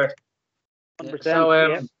that about it. 100%.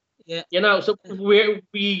 So, yeah. You know, so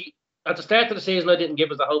we at the start of the season, I didn't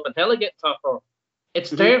give us a hope in hell of getting top four. It's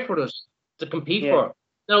there for us to compete for.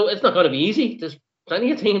 No, it's not going to be easy. There's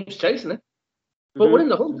plenty of teams chasing it. But we're in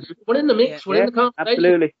the hunt. We're in the mix. We're in the conversation.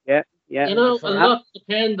 Absolutely. Yeah. You know, a lot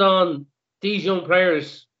depends on these young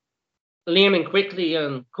players learning quickly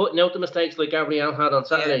and cutting out the mistakes like Gabriel had on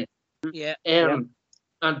Saturday. And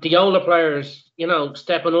the older players, you know,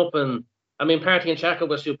 stepping up. And I mean, Partey and Xhaka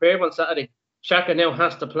were superb on Saturday. Xhaka now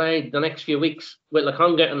has to play the next few weeks with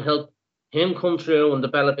Lokonga and help him come through and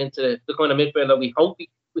develop into the kind of midfielder we hope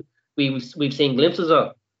we've seen glimpses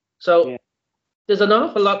of. So there's an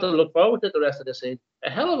awful lot to look forward to the rest of the season.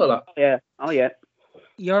 A hell of a lot.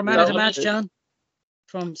 Your man of the match, John,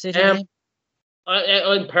 from City. I'm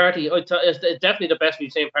Partey. It's definitely the best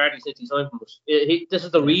we've seen Partey since he signed from us. This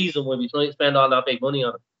is the reason why we spend all that big money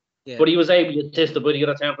on him. Yeah. But he was able to assist the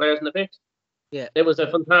other 10 players in the pitch. Yeah, it was a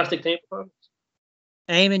fantastic team performance.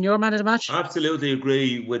 Eamon, your man of the match? Absolutely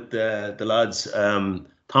agree with the lads.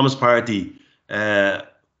 Thomas Partey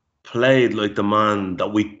played like the man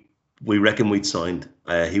that we reckon we'd signed.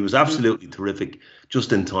 He was absolutely terrific,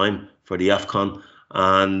 just in time for the AFCON.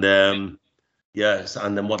 And yes,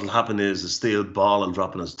 and then what'll happen is a steel ball will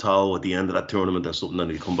drop in his toe at the end of that tournament or something,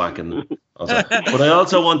 and he'll come back and. But I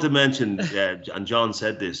also want to mention, and John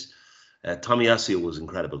said this, Tomiyasu was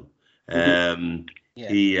incredible.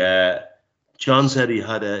 John said he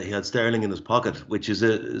had Sterling in his pocket, which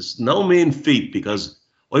is no mean feat, because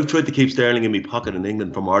I've tried to keep Sterling in my pocket in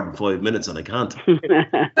England for more than 5 minutes and I can't.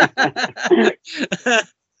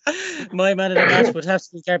 My man of the match would have to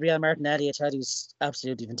be Gabriel Martinelli. I thought he was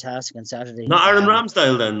absolutely fantastic on Saturday. Not Aaron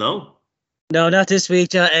Ramsdale then, no? No, not this week,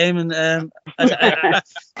 John Eamon. I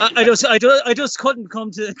just couldn't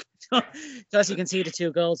come to, as you can see, the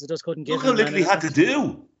 2 goals. I just couldn't give. Look how little he had to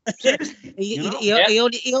do. He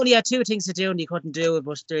only had 2 things to do and he couldn't do it.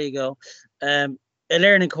 But there you go. A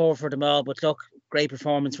learning curve for them all. But look, great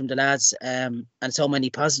performance from the lads, and so many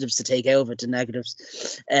positives to take out of it, the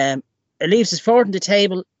negatives. It leaves us fourth in the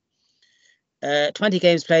table. 20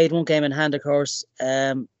 games played, 1 game in hand, of course.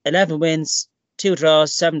 11 wins, 2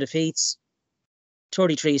 draws, 7 defeats.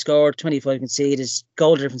 33 scored, 25 conceded,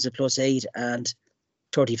 goal difference of +8 and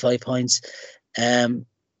 35 points.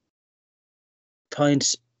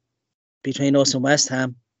 Points between us and West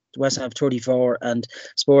Ham. West Ham have 34 and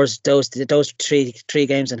Spurs, those three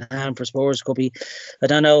games in hand for Spurs could be, I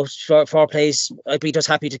don't know, for place. I'd be just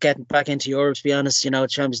happy to get back into Europe, to be honest. You know,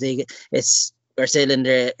 Champions League, we're still in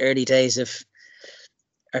the early days of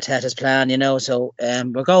Arteta's plan, you know, so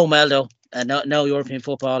we're going well though. And no European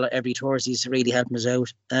football every Thursday is really helping us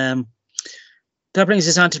out. That brings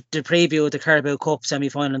us on to the preview of the Carabao Cup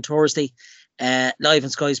Semi-final on Thursday, live on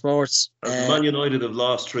Sky Sports. Man United have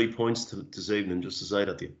lost 3 points this evening, just to say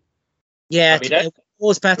that to you. Yeah, it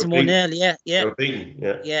was back to 1-0. Yeah. They're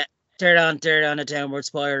beaten, yeah. They're on a downward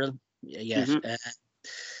spiral. Yeah.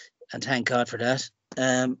 And thank God for that.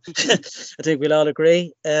 I think we'll all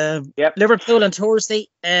agree. Liverpool on Thursday.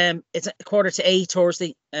 It's 7:45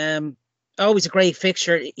 Thursday. Always a great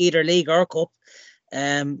fixture, either league or cup.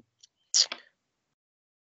 I'd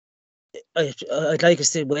like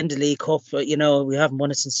us to win the League Cup, but you know, we haven't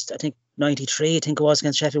won it since I think 93. I think it was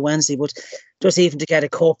against Sheffield Wednesday. But just even to get a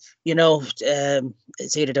cup, you know,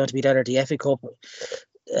 it's either down to be that or the FA Cup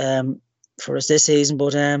for us this season.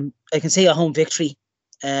 But I can see a home victory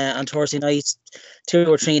on Thursday night, 2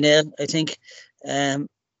 or 3-0. I think.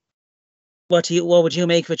 What would you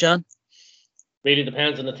make of it, John? Really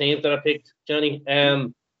depends on the teams that are picked, Johnny.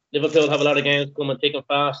 Liverpool have a lot of games coming thick and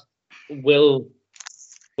fast. Will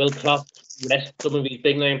Klopp rest some of these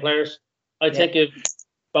big name players? I think if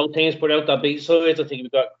both teams put out their B sides, I think we've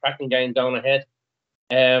got a cracking game down ahead.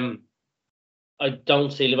 I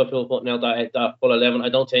don't see Liverpool putting out that full 11. I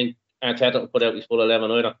don't think Arteta will put out his full 11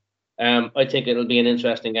 either. I think it'll be an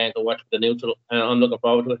interesting game to watch for the neutral. I'm looking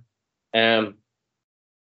forward to it.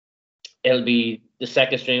 It'll be the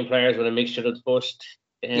second string players with a mixture of the first.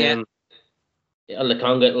 Lokonga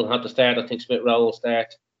will have to start. I think Smith Rowe will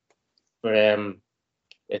start. But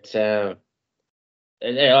it's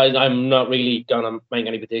I'm not really gonna make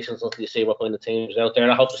any predictions until you see what kind of teams out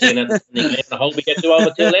there. I hope to see it. I hope we get to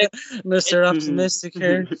over 2 legs. Mr. Optimistic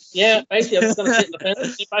here. Yeah, basically, I'm just gonna sit in the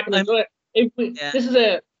fence, sit back and enjoy it. This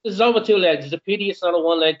is over 2 legs. It's a pity it's not a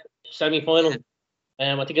 1-leg semi-final.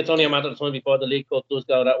 I think it's only a matter of time before the League Cup does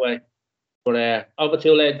go that way. But over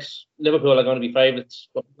 2 legs, Liverpool are going to be favourites.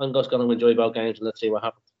 But I'm just going to enjoy both games and let's see what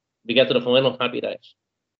happens. If we get to the final, happy days.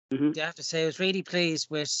 I have to say, I was really pleased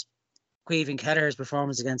with Caoimhin Kelleher's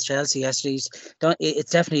performance against Chelsea yesterday.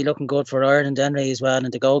 It's definitely looking good for Ireland anyway as well,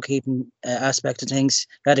 and the goalkeeping aspect of things.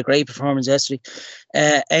 He had a great performance yesterday.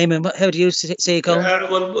 Eamon, how do you see it going?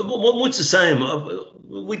 Well, much the same.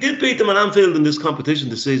 We did beat them at Anfield in this competition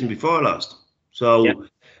the season before last. So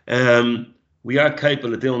we are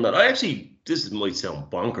capable of doing that. This might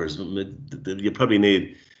sound bonkers. You probably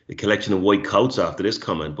need a collection of white coats after this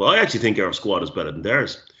comment, but I actually think our squad is better than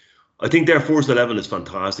theirs. I think their first 11 is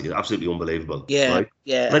fantastic. It's absolutely unbelievable. Yeah, right?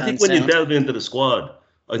 yeah. And I think when you delve into the squad,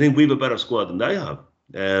 I think we have a better squad than they have.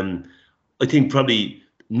 I think probably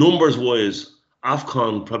numbers-wise,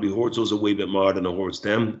 AFCON probably hurts us a wee bit more than it hurts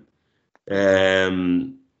them.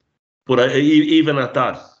 But even at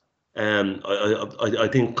that, I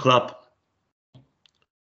think Klopp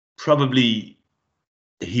probably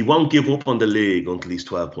he won't give up on the league until he's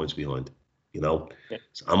 12 points behind.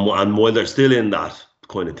 And while they're still in that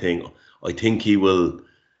kind of thing, I think he will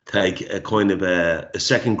take a kind of a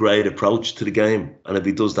second grade approach to the game, and if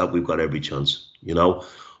he does that, we've got every chance.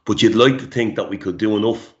 But you'd like to think that we could do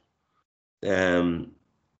enough to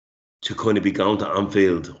kind of be going to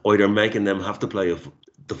Anfield, either making them have to play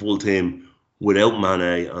the full team without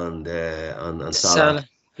Mane and Salah.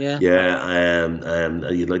 Yeah.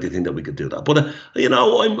 You'd like to think that we could do that, but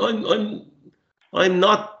I'm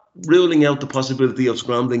not ruling out the possibility of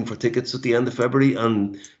scrambling for tickets at the end of February,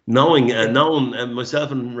 and knowing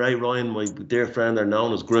myself and Ray Ryan, my dear friend, are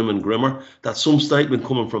known as Grim and Grimmer. That's some statement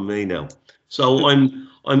coming from me now. So I'm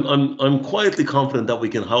quietly confident that we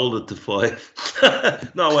can hold it to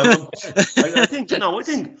 5. No, I think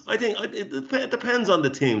it depends on the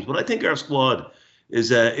teams, but I think our squad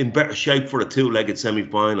is in better shape for a 2-legged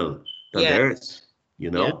semi-final than theirs.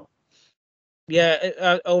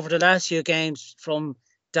 Yeah, over the last few games, from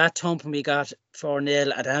that thumping we got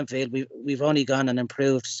 4-0 at Anfield, we've only gone and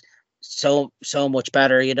improved so much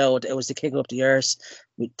better. It was the kick up the ears.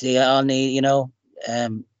 They all need,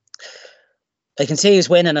 I can see he's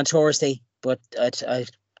winning on Thursday, but I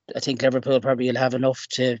think Liverpool probably will have enough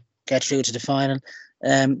to get through to the final.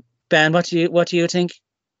 Ben, what do you think?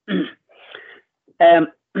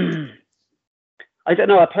 I don't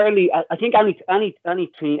know. Apparently, I think any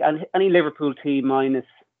team, any Liverpool team minus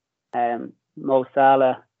Mo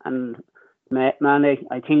Salah and Mane,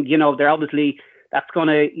 I think they're obviously that's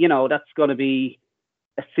gonna be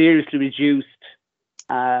a seriously reduced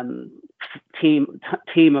team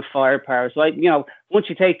of firepower. So once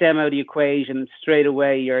you take them out of the equation, straight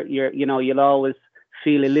away you'll always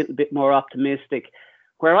feel a little bit more optimistic.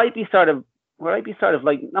 Where I'd be sort of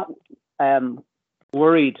like not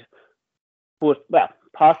worried, but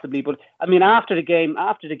possibly. But I mean, after the game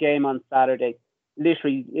on Saturday,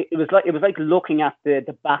 literally it was like looking at the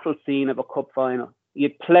battle scene of a cup final. You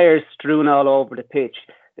had players strewn all over the pitch.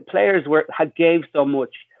 The players had gave so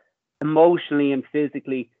much emotionally and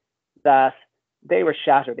physically that they were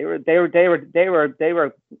shattered. They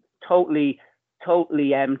were totally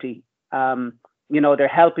empty. They're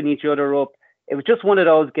helping each other up. It was just one of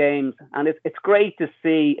those games, and it's great to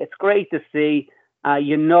see. It's great to see.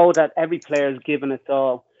 That every player is giving it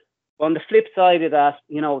all. On the flip side of that,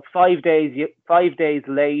 5 days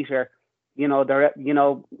later,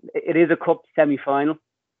 it is a cup semi-final,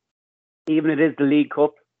 even it is the League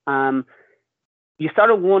Cup. You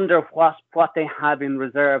sort of wonder what they have in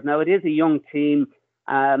reserve. Now, it is a young team.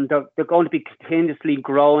 They're going to be continuously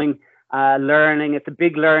growing, learning. It's a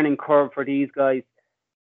big learning curve for these guys.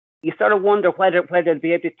 You sort of wonder whether they'll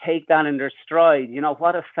be able to take that in their stride.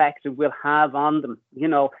 What effect it will have on them.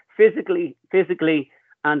 Physically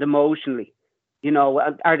and emotionally.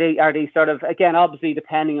 Are they sort of, again, obviously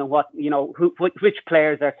depending on what which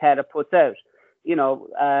players Arteta puts out.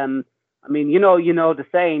 The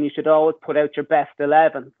saying, you should always put out your best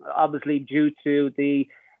 11. Obviously, due to the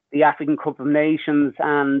African Cup of Nations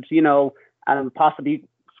and possibly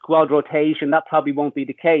squad rotation, that probably won't be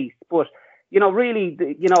the case. But really,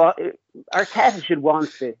 Arteta should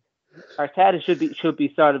want this. Arteta should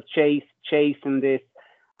be sort of chasing this,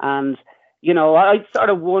 and I sort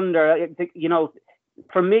of wonder.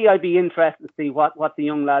 For me, I'd be interested to see what the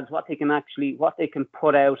young lads, what they can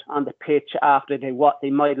put out on the pitch after what they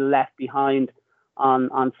might have left behind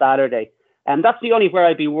on Saturday. And that's the only where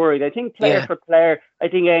I'd be worried. I think player for player, I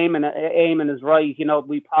think Eamon is right.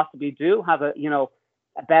 We possibly do have a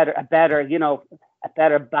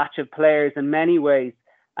better batch of players in many ways.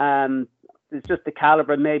 It's just the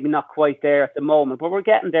caliber maybe not quite there at the moment, but we're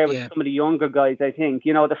getting there with some of the younger guys. I think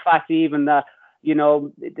the fact even that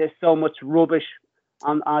there's so much rubbish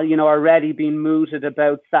on already being mooted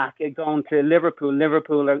about Saka going to Liverpool.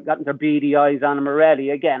 Liverpool are getting their beady eyes on him already.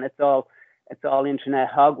 Again, it's all internet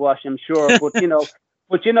hogwash, I'm sure. But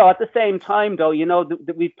But at the same time, though,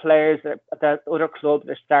 that we players that other clubs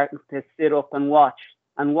are starting to sit up and watch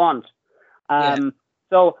and want.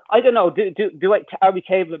 So I don't know. Are we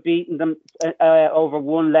capable of beating them over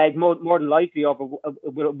one leg? More than likely over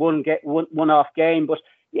one-off game. But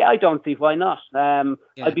yeah, I don't see why not.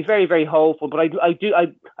 I'd be very, very hopeful. But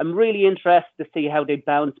I'm really interested to see how they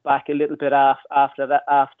bounce back a little bit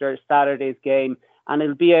after Saturday's game. And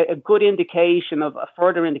it'll be a good indication a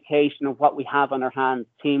further indication of what we have on our hands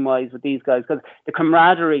team-wise with these guys. Because the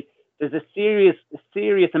camaraderie, there's a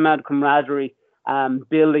serious amount of camaraderie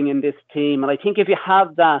building in this team. And I think if you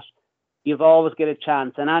have that, you've always get a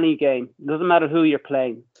chance in any game. It doesn't matter who you're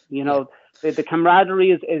playing. The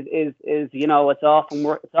camaraderie is it's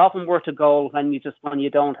often worth a goal when you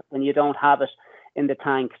don't have it in the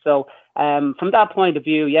tank. So from that point of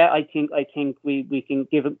view, I think we can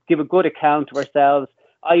give a good account of ourselves.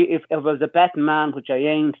 If I was a betting man, which I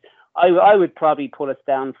ain't, I would probably put us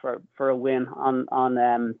down for a win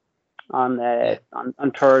on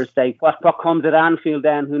Thursday. What comes at Anfield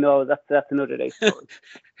then? Who knows? That's another day.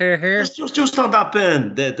 Here. Just on that,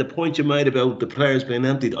 Ben, the point you made about the players being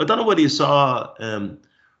emptied. I don't know whether you saw Aaron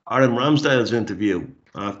Ramsdale's interview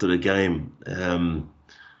after the game.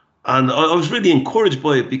 And I was really encouraged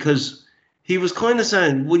by it because he was kind of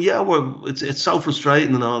saying, well, yeah, it's so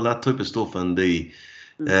frustrating and all that type of stuff and the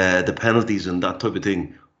penalties and that type of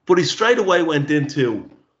thing. But he straight away went into,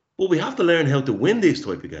 well, we have to learn how to win these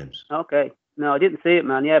type of games. Okay. No, I didn't see it,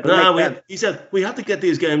 man. Yeah, but he said, we have to get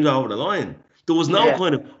these games over the line. There was no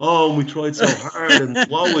kind of, we tried so hard and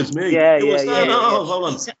woe is me. Hold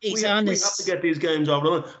on. We have to get these games over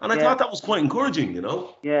the line. And I thought that was quite encouraging,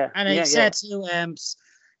 Yeah. And he said to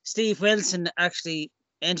Steve Wilson actually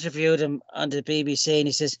interviewed him on the BBC and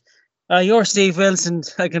he says, you're Steve Wilson.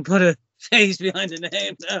 I can put a face behind the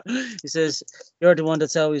name now. He says, you're the one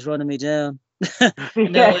that's always running me down.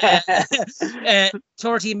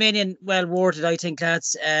 30 million well worded, I think,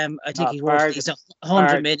 lads. I think he's worth at least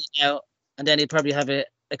 100 million now. And then he'd probably have a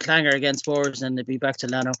clanger against Spurs and it'd be back to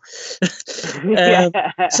Lano.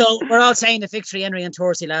 So we're all saying the victory, Henry and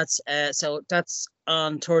Thursday, lads. So that's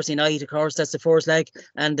on Thursday night, of course. That's the first leg.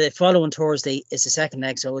 And the following Thursday is the second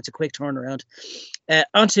leg. So it's a quick turnaround.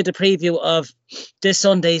 Onto the preview of this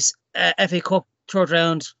Sunday's FA Cup third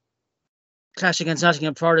round clash against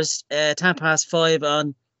Nottingham Forest. 5:10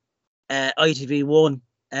 on ITV1.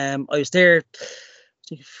 I was there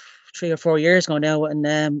 3 or 4 years ago now,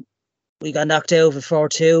 and we got knocked out with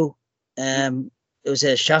 4-2. It was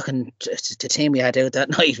a shocking the team we had out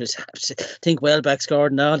that night. Was, I think Welbeck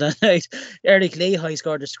scored and all that night. Eric Lehigh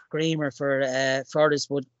scored a screamer for Forest,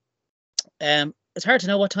 but it's hard to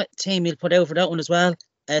know what team he'll put out for that one as well.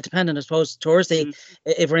 Depending, I suppose, Thursday,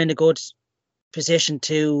 if we're in a good position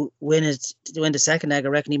to win the second leg, I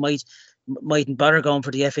reckon he mightn't bother going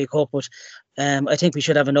for the FA Cup. But I think we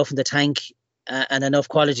should have enough in the tank and enough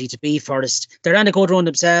quality to beat Forest. They're on a good run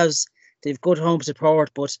themselves. They've good home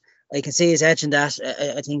support, but I can see his edge in that.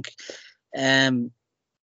 I think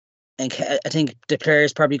the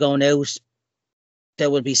players probably going out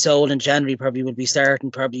that will be sold in January probably will be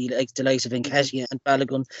starting, probably like the likes of Nketiah and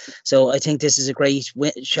Balogun. So I think this is a great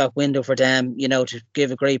shop window for them, to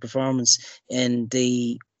give a great performance in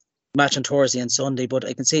the match on Thursday and Sunday. But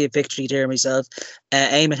I can see a victory there myself.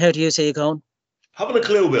 Eamon, how do you see it going? Haven't a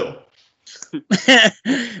clue, Bill.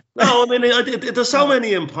 No, I mean, there's so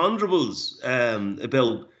many imponderables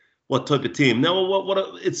about what type of team. Now, what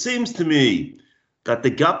it seems to me that the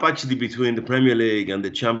gap actually between the Premier League and the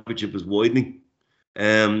Championship is widening.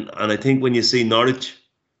 And I think when you see Norwich,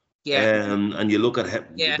 and you look at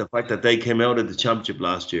the fact that they came out of the Championship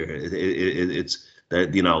last year, it's that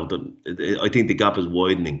I think the gap is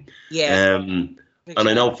widening. And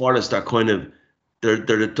I know Forest are kind of they're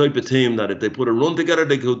the type of team that if they put a run together,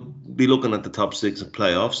 they could be looking at the top 6 of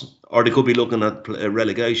playoffs, or they could be looking at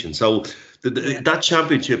relegation. So that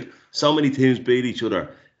Championship, so many teams beat each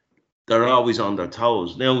other. They're always on their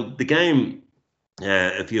toes. Now the game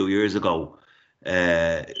a few years ago.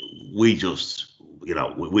 We just,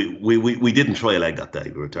 we didn't try a leg that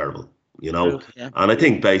day. We were terrible, And I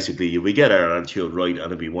think basically, if we get our attitude right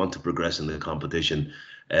and if we want to progress in the competition,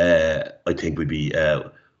 I think we'd be,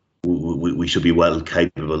 we should be well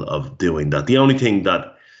capable of doing that. The only thing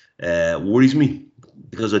that worries me,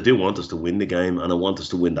 because I do want us to win the game and I want us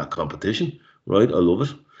to win that competition, right? I love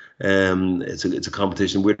it. It's a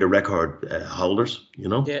competition. We're the record holders,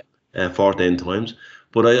 14 times.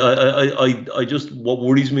 But I just, what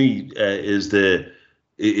worries me is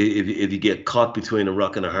if you get caught between a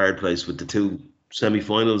rock and a hard place with the two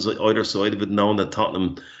semi-finals either side of it, knowing that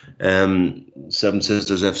Tottenham Seven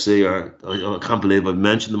Sisters FC I can't believe I've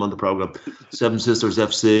mentioned them on the programme. Seven Sisters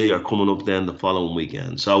FC are coming up then the following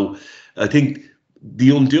weekend. So I think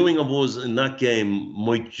the undoing of us in that game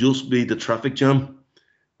might just be the traffic jam,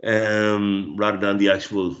 rather than the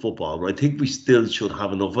actual football. But I think we still should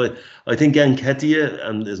have enough. I think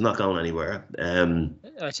Nketiah is not going anywhere.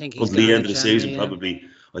 I think he's until the gone end of the season, probably.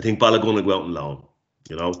 I think Balogun will go out on loan.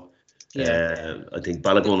 You know. Yeah. I think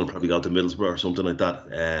Balogun will probably go to Middlesbrough or something like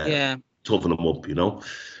that. Toughen them up, you know.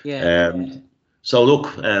 Yeah. So look,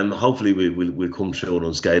 hopefully we'll come through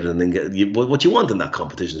unscathed and then get what you want in that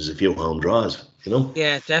competition is a few home draws, you know.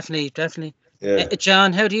 Yeah, definitely. Yeah.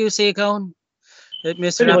 John, how do you see it going?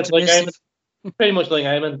 Mr. Pretty much like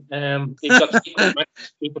Eamonn.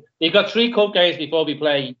 You've got 3 cup games before we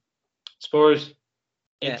play Spurs.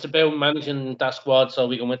 Yeah. It's about managing that squad so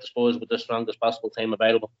we can win the Spurs with the strongest possible team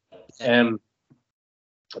available. Yeah.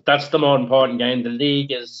 That's the more important game. The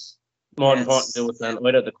league is more important to it than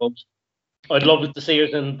either of the cups. I'd love to see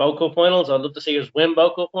us in both cup finals. I'd love to see us win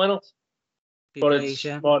both cup finals. But it's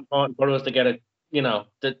more important for us to get it. You know,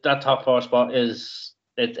 that top 4 spot is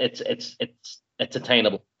it's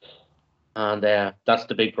attainable, and that's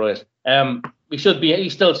the big prize.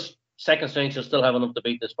 He's still second string. Should still have enough to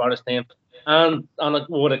beat this Forest team. And on a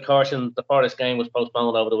word of caution, the Forest game was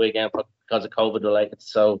postponed over the weekend because of COVID related,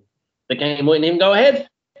 so the game mightn't even go ahead.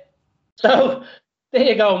 So there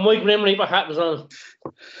you go. Mike Rimley, what happens on?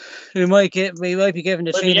 We might be given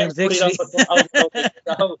the 3-0 victory.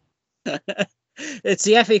 It's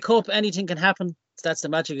the FA Cup. Anything can happen. That's the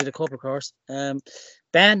magic of the cup, of course.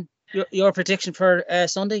 Ben, your prediction for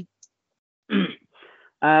Sunday?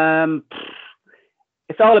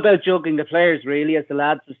 It's all about juggling the players, really, as the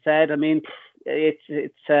lads have said. I mean,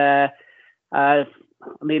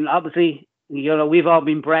 obviously, you know, we've all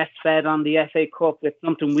been breastfed on the FA Cup. It's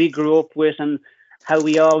something we grew up with, and how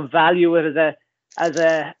we all value it as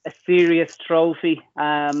a serious trophy.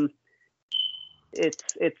 It's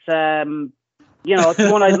one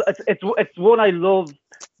I love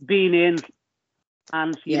being in,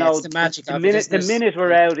 and you know, it's the magic the minute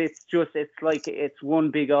we're out, it's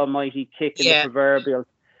one big almighty kick in the proverbial.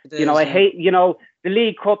 I hate, the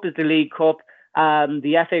League Cup is the League Cup.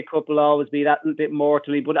 The FA Cup will always be that little bit more to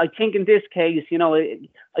me, but I think in this case, I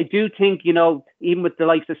do think, even with the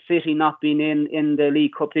likes of City not being in the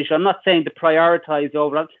League Cup this year, I'm not saying to prioritise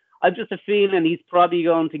over. I've just a feeling he's probably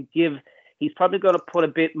going to put a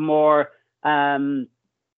bit more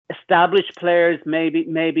established players, maybe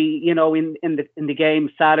in the game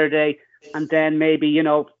Saturday, and then maybe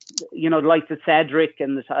the likes of Cedric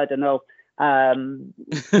and I don't know,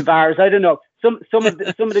 Tavares. I don't know. Some of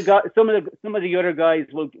the other guys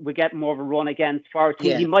will get more of a run against Forest.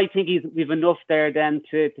 You might think we've enough there then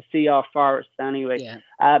to see off Forest anyway.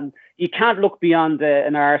 You can't look beyond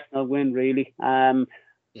an Arsenal win really. But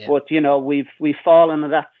we've fallen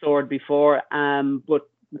on that sword before. But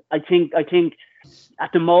I think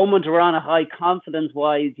at the moment we're on a high confidence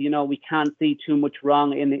wise. We can't see too much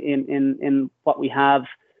wrong in what we have.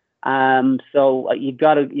 So you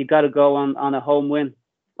gotta go on a home win.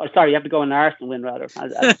 Oh, sorry, you have to go on an Arsenal win rather.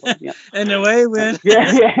 An away win.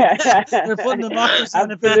 Yeah. We're putting the markers on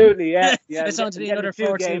it. Absolutely, yeah. It's on to be another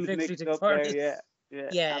 4-2 victory to Forest.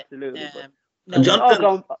 Yeah, absolutely.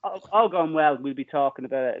 All going well. We'll be talking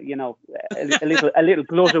about a little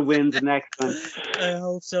glut of wins next time. I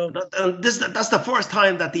hope so. That's the first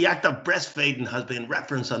time that the act of breastfeeding has been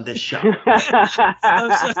referenced on this show.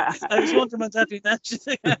 I was wondering what that be mentioned.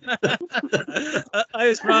 I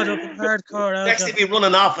was brought up in hardcore. Next to be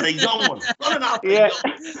running off with a young one.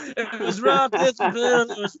 It was Rod Little,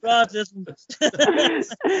 Bill. It was Rod Little.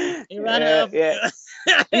 He ran off. Yeah.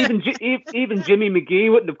 Even Jimmy McGee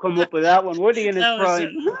wouldn't have come up with that one, would he, in his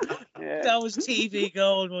prime? That was TV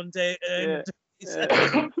gold one day. And he said,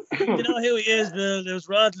 you know who he is, Bill? It was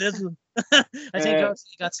Rod Little. I think he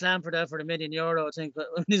got slammed for that for €1 million, I think,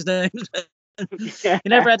 his name. He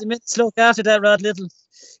never had a minute's look after that, Rod Little.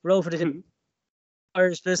 Wrote for the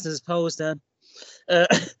Irish Business Post then.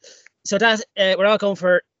 So that we're all going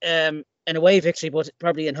for an away victory, but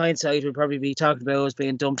probably in hindsight we'll probably be talking about us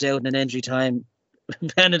being dumped out in an injury time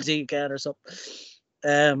penalty again or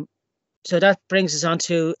something. So that brings us on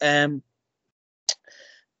to a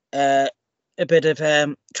bit of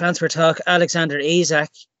transfer talk. Alexander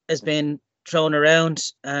Isak has been thrown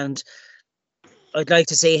around, and I'd like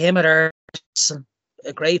to see him at Arsenal.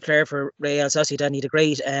 A great player for Real Sociedad. He had a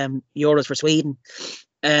great Euros for Sweden.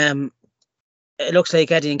 It looks like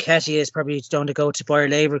Eddie Nketiah is probably going to go to Bayer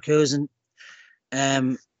Leverkusen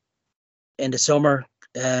in the summer.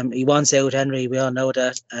 He wants out Henry. We all know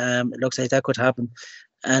that. It looks like that could happen.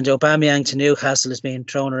 And Aubameyang to Newcastle is being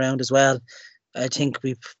thrown around as well. I think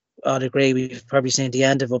we all agree we've probably seen the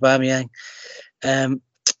end of Aubameyang.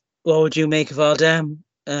 What would you make of all them,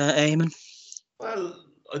 Eamon? Well,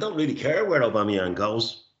 I don't really care where Aubameyang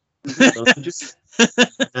goes. He's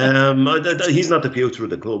not the future of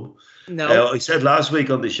the club. No. I said last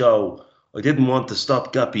week on the show, I didn't want the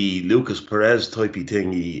stopgappy Lucas Perez typey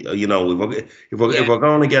thing. If we're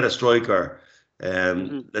going to get a striker,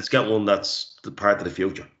 let's get one that's the part of the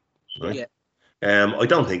future. Right? Yeah. I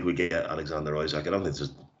don't think we get Alexander Isak. I don't think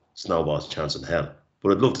there's a snowball's chance in hell.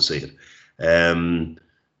 But I'd love to see it.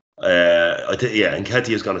 Nketiah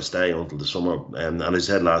is going to stay until the summer. And I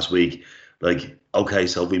said last week, like, okay,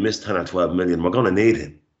 so if we miss 10 or 12 million, we're going to need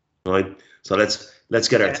him, right? So let's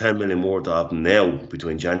get our 10 million worth of him now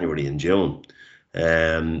between January and June,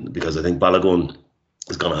 because I think Balogun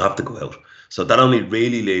is going to have to go out. So that only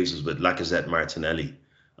really leaves us with Lacazette, Martinelli,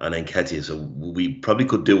 and Nketiah. So we probably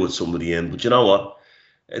could do with somebody in, but you know what?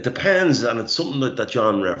 It depends, and it's something that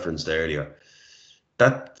John referenced earlier.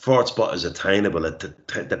 That fourth spot is attainable. It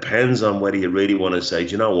depends on whether you really want to say,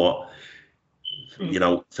 do you know what?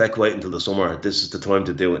 Feck wait until the summer. This is the time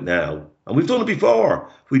to do it now. And we've done it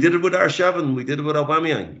before. We did it with Arshavin. We did it with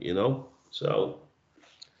Aubameyang, So,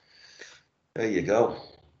 there you go.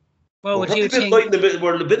 Well, we're a bit light in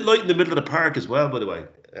the middle of the park as well, by the way.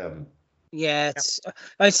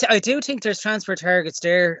 I do think there's transfer targets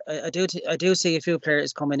there. I do see a few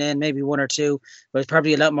players coming in, maybe one or two, but it's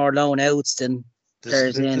probably a lot more loan outs than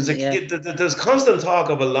players in. There's constant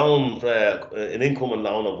talk of a loan, an incoming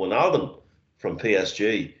loan of Wijnaldum from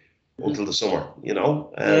PSG until the summer,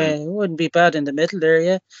 it wouldn't be bad in the middle there,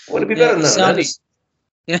 yeah. Would it be better than that?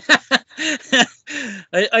 Yeah.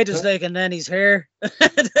 I just like Nenny's hair.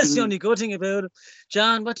 That's the only good thing about it.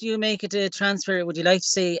 John, what do you make of the transfer? Would you like to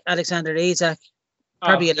see Alexander Isak?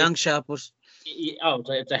 Probably a long shot, but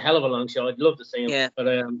it's a hell of a long shot. I'd love to see him. Yeah. But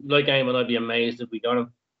like Eamon, I'd be amazed if we got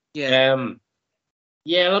him. Yeah.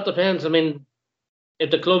 That depends. I mean, if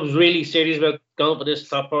the club's really serious about going for this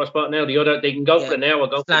top four spot now, they can go for it now or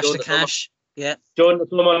go Flash for the cash. Summer. Yeah. During the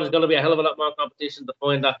summer, there's going to be a hell of a lot more competition to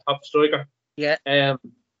find that top striker. Yeah.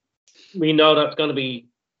 We know that's going to be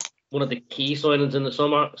one of the key signings in the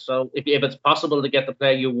summer. So if it's possible to get the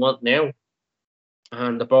player you want now,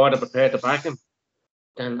 and the board are prepared to back him,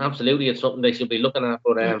 then absolutely it's something they should be looking at.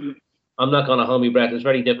 But I'm not going to hold my breath. It's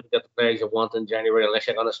very difficult to get the players you want in January unless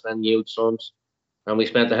you're going to spend huge sums. And we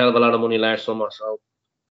spent a hell of a lot of money last summer. So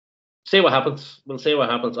see what happens. We'll see what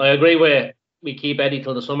happens. I agree where we keep Eddie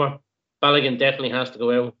till the summer. Balogun definitely has to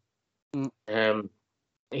go out.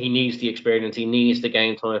 He needs the experience. He needs the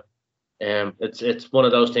game time. It's one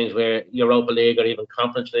of those things where Europa League or even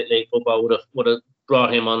Conference League football would have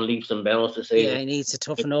brought him on leaps and bounds this season. Yeah, he needs to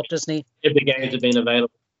toughen up, doesn't he? If the games had been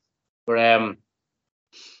available. But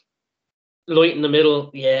light in the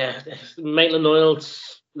middle,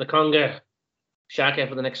 Maitland-Niles, Lokonga, Xhaka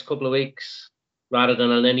for the next couple of weeks, rather than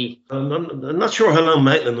Elneny. I'm not sure how long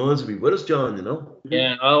Maitland-Niles will be with us, John.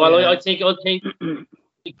 Yeah. I think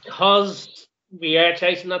because we are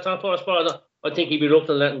chasing that top four spot, I think he'd be rough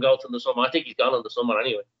to let him go till the summer. I think he's gone in the summer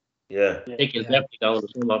anyway. Yeah. I think he'll definitely go in the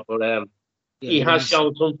summer. But he has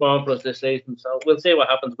shown some form for us this season, so we'll see what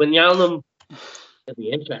happens. Wijnaldum, it'll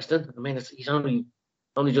be interesting. I mean, he's only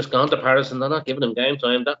just gone to Paris and they're not giving him game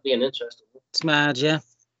time. That'd be an interesting one. It's mad, yeah.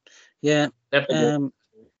 Yeah. Definitely.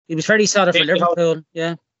 He was very solid for Liverpool,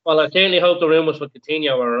 yeah. Well, I certainly hope the rumours with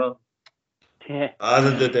Coutinho are wrong. Yeah.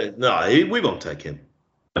 No, we won't take him.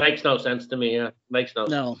 Makes no sense to me, Makes no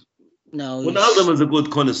sense. No. Wijnaldum is a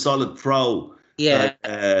good kind of solid pro. Yeah.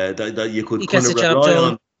 That you could kind of rely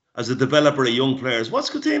on as a developer of young players. What's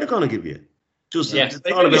Coutinho going to give you? He's a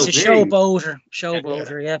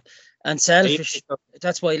showboater, yeah. And selfish.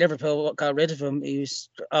 That's why Liverpool got rid of him. He was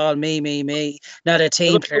all me. Not a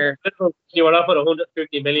team player. You were offered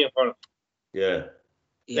 150 million for him. Yeah.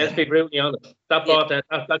 Let's be brutally honest. That got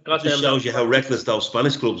just shows you how reckless those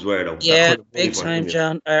Spanish clubs were, though. Yeah, big time,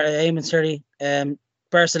 John. Eamon, sorry.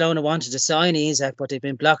 Barcelona wanted to sign Isak, but they've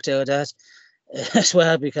been blocked out of that as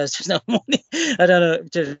well because there's no money. I don't know.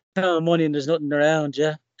 There's no money and there's nothing around,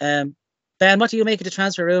 yeah. Ben, what do you make of the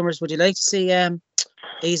transfer rumours? Would you like to see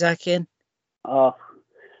Isak in?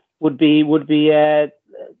 Would be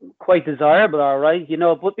quite desirable, all right.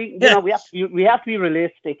 But we have to be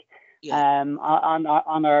realistic. Yeah. On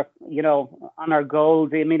our goals.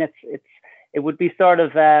 I mean, it would be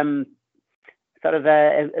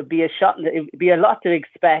it'd be a shot. It'd be a lot to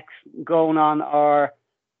expect going on our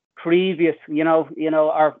previous,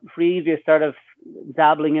 our previous sort of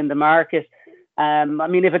dabbling in the market. I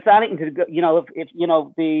mean, if it's anything to go, if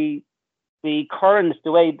the current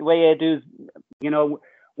the way it is,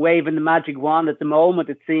 waving the magic wand at the moment,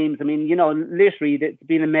 it seems. I mean, literally, it's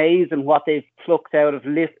been amazing what they've plucked out of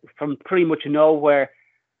from pretty much nowhere.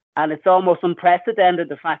 And it's almost unprecedented,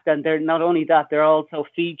 the fact that they're not only that, they're also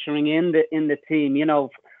featuring in the team.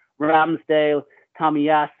 Ramsdale,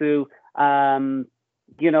 Tomiyasu,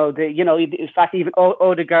 in fact, even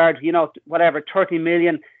Odegaard, 30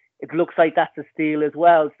 million. It looks like that's a steal as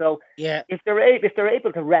well. So yeah, if they're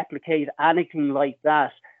able to replicate anything like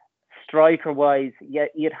that, striker wise,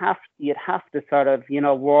 you'd have to sort of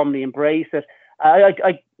warmly embrace it.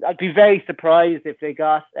 I'd be very surprised if they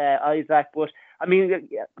got Isaac, but I mean,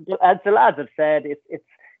 as the lads have said, it's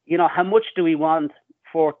how much do we want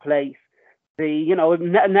fourth place? Now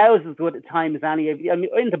is as good a time as any. I mean,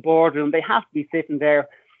 in the boardroom, they have to be sitting there,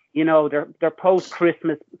 their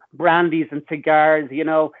post-Christmas brandies and cigars,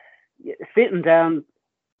 sitting down,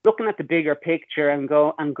 looking at the bigger picture and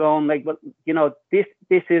going like, well, this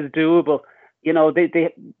is doable.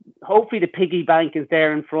 They hopefully the piggy bank is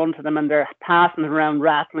there in front of them and they're passing it around,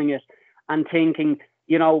 rattling it and thinking,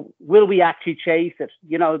 will we actually chase it?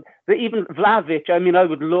 Even Vlahovic, I mean, I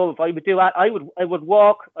would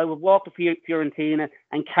walk to Fiorentina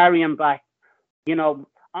and carry him back,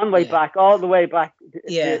 on my back, all the way back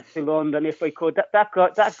to London if I could. That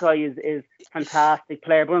guy is fantastic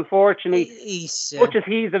player, but unfortunately, much as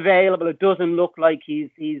he's available, it doesn't look like he's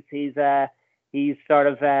sort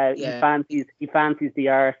of he fancies the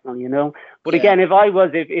Arsenal, But again, if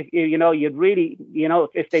you'd really,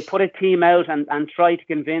 if they put a team out and try to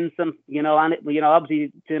convince them,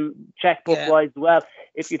 obviously checkbook wise as well.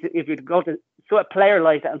 If you go to a player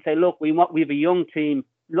like that and say, look, we have a young team.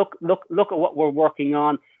 Look at what we're working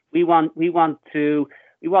on. We want to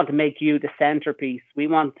make you the centerpiece. We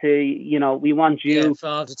want you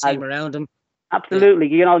follow the team around them. Absolutely,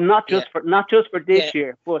 not just for this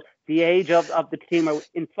year, but the age of the team.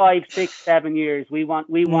 In 5, 6, 7 years, we want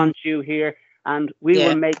you here, and we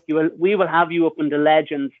will have you up in the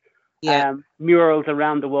legends murals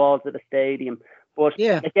around the walls of the stadium. But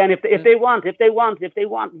again, if they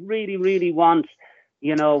really want,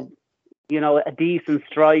 a decent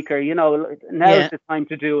striker, now's the time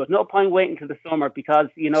to do it. No point waiting till the summer because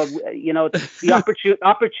the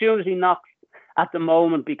opportunity knocks at the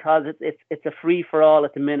moment because it's a free for all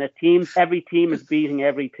at the minute. Every team is beating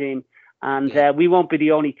every team, and we won't be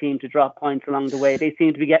the only team to drop points along the way. They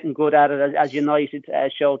seem to be getting good at it, as United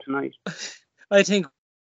show tonight. I think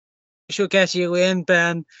we should get you in,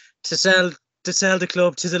 Ben, to sell the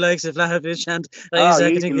club to the likes of Vlahovic and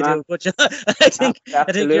Isaac. I think you do. But I think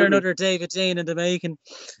you're another David Dean in the making.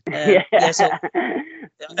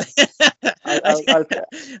 I'll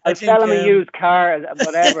sell him a used car,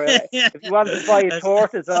 whatever. If you want to buy his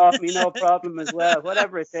horses off me, no problem as well.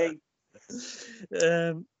 Whatever it takes.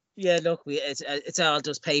 Look, it's all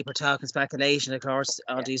just paper talk and speculation. Of course,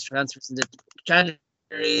 all these transfers in the January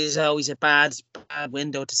is always a bad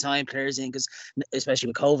window to sign players in, because especially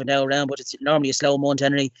with COVID now around. But it's normally a slow month.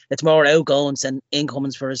 Generally, it's more outgoings than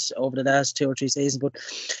incomings for us over the last 2 or 3 seasons. But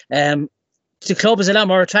the club is a lot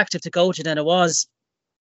more attractive to go to than it was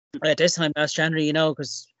at this time last January,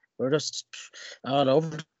 because we're just all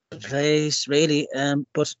over the place, really.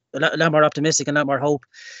 But a lot more optimistic and a lot more hope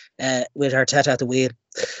with Arteta at the wheel.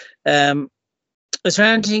 Is there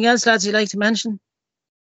anything else, lads, you'd like to mention?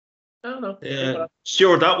 I don't know. Yeah,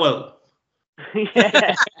 sure, that will.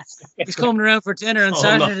 He's coming around for dinner on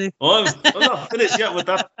Saturday. I'm not finished yet with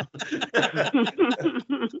that.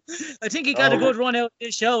 I think he got a good run out of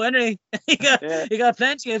this show, Henry. He got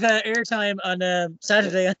plenty of airtime on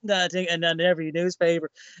Saturday and on every newspaper.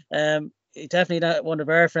 He's definitely not one of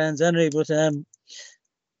our friends, Henry. But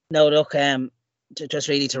no, look, just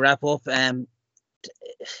really to wrap up,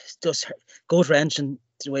 just gut wrenching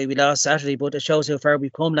the way we lost Saturday, but it shows how far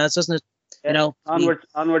we've come, lads, doesn't it? Onwards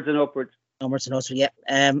and upwards. Onwards and upwards, yeah.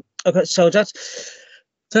 Okay, so that's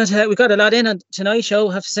we got a lot in on tonight's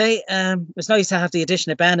show, I have to say. It's nice to have the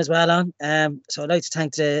addition of Ben as well on. So I'd like to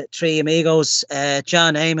thank the three amigos,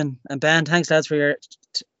 John, Eamon, and Ben. Thanks, lads, for your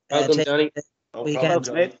welcome, Johnny.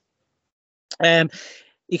 Weekend.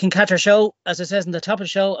 You can catch our show, as it says in the top of the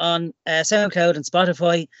show, on SoundCloud and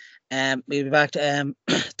Spotify. We'll be back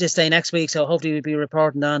this day next week, so hopefully we'll be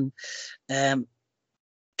reporting on 3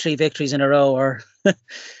 victories in a row, or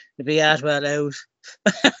it'll be Atwell out.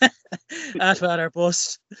 Atwell or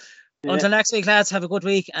bust. Until next week, lads, have a good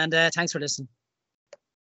week, and thanks for listening.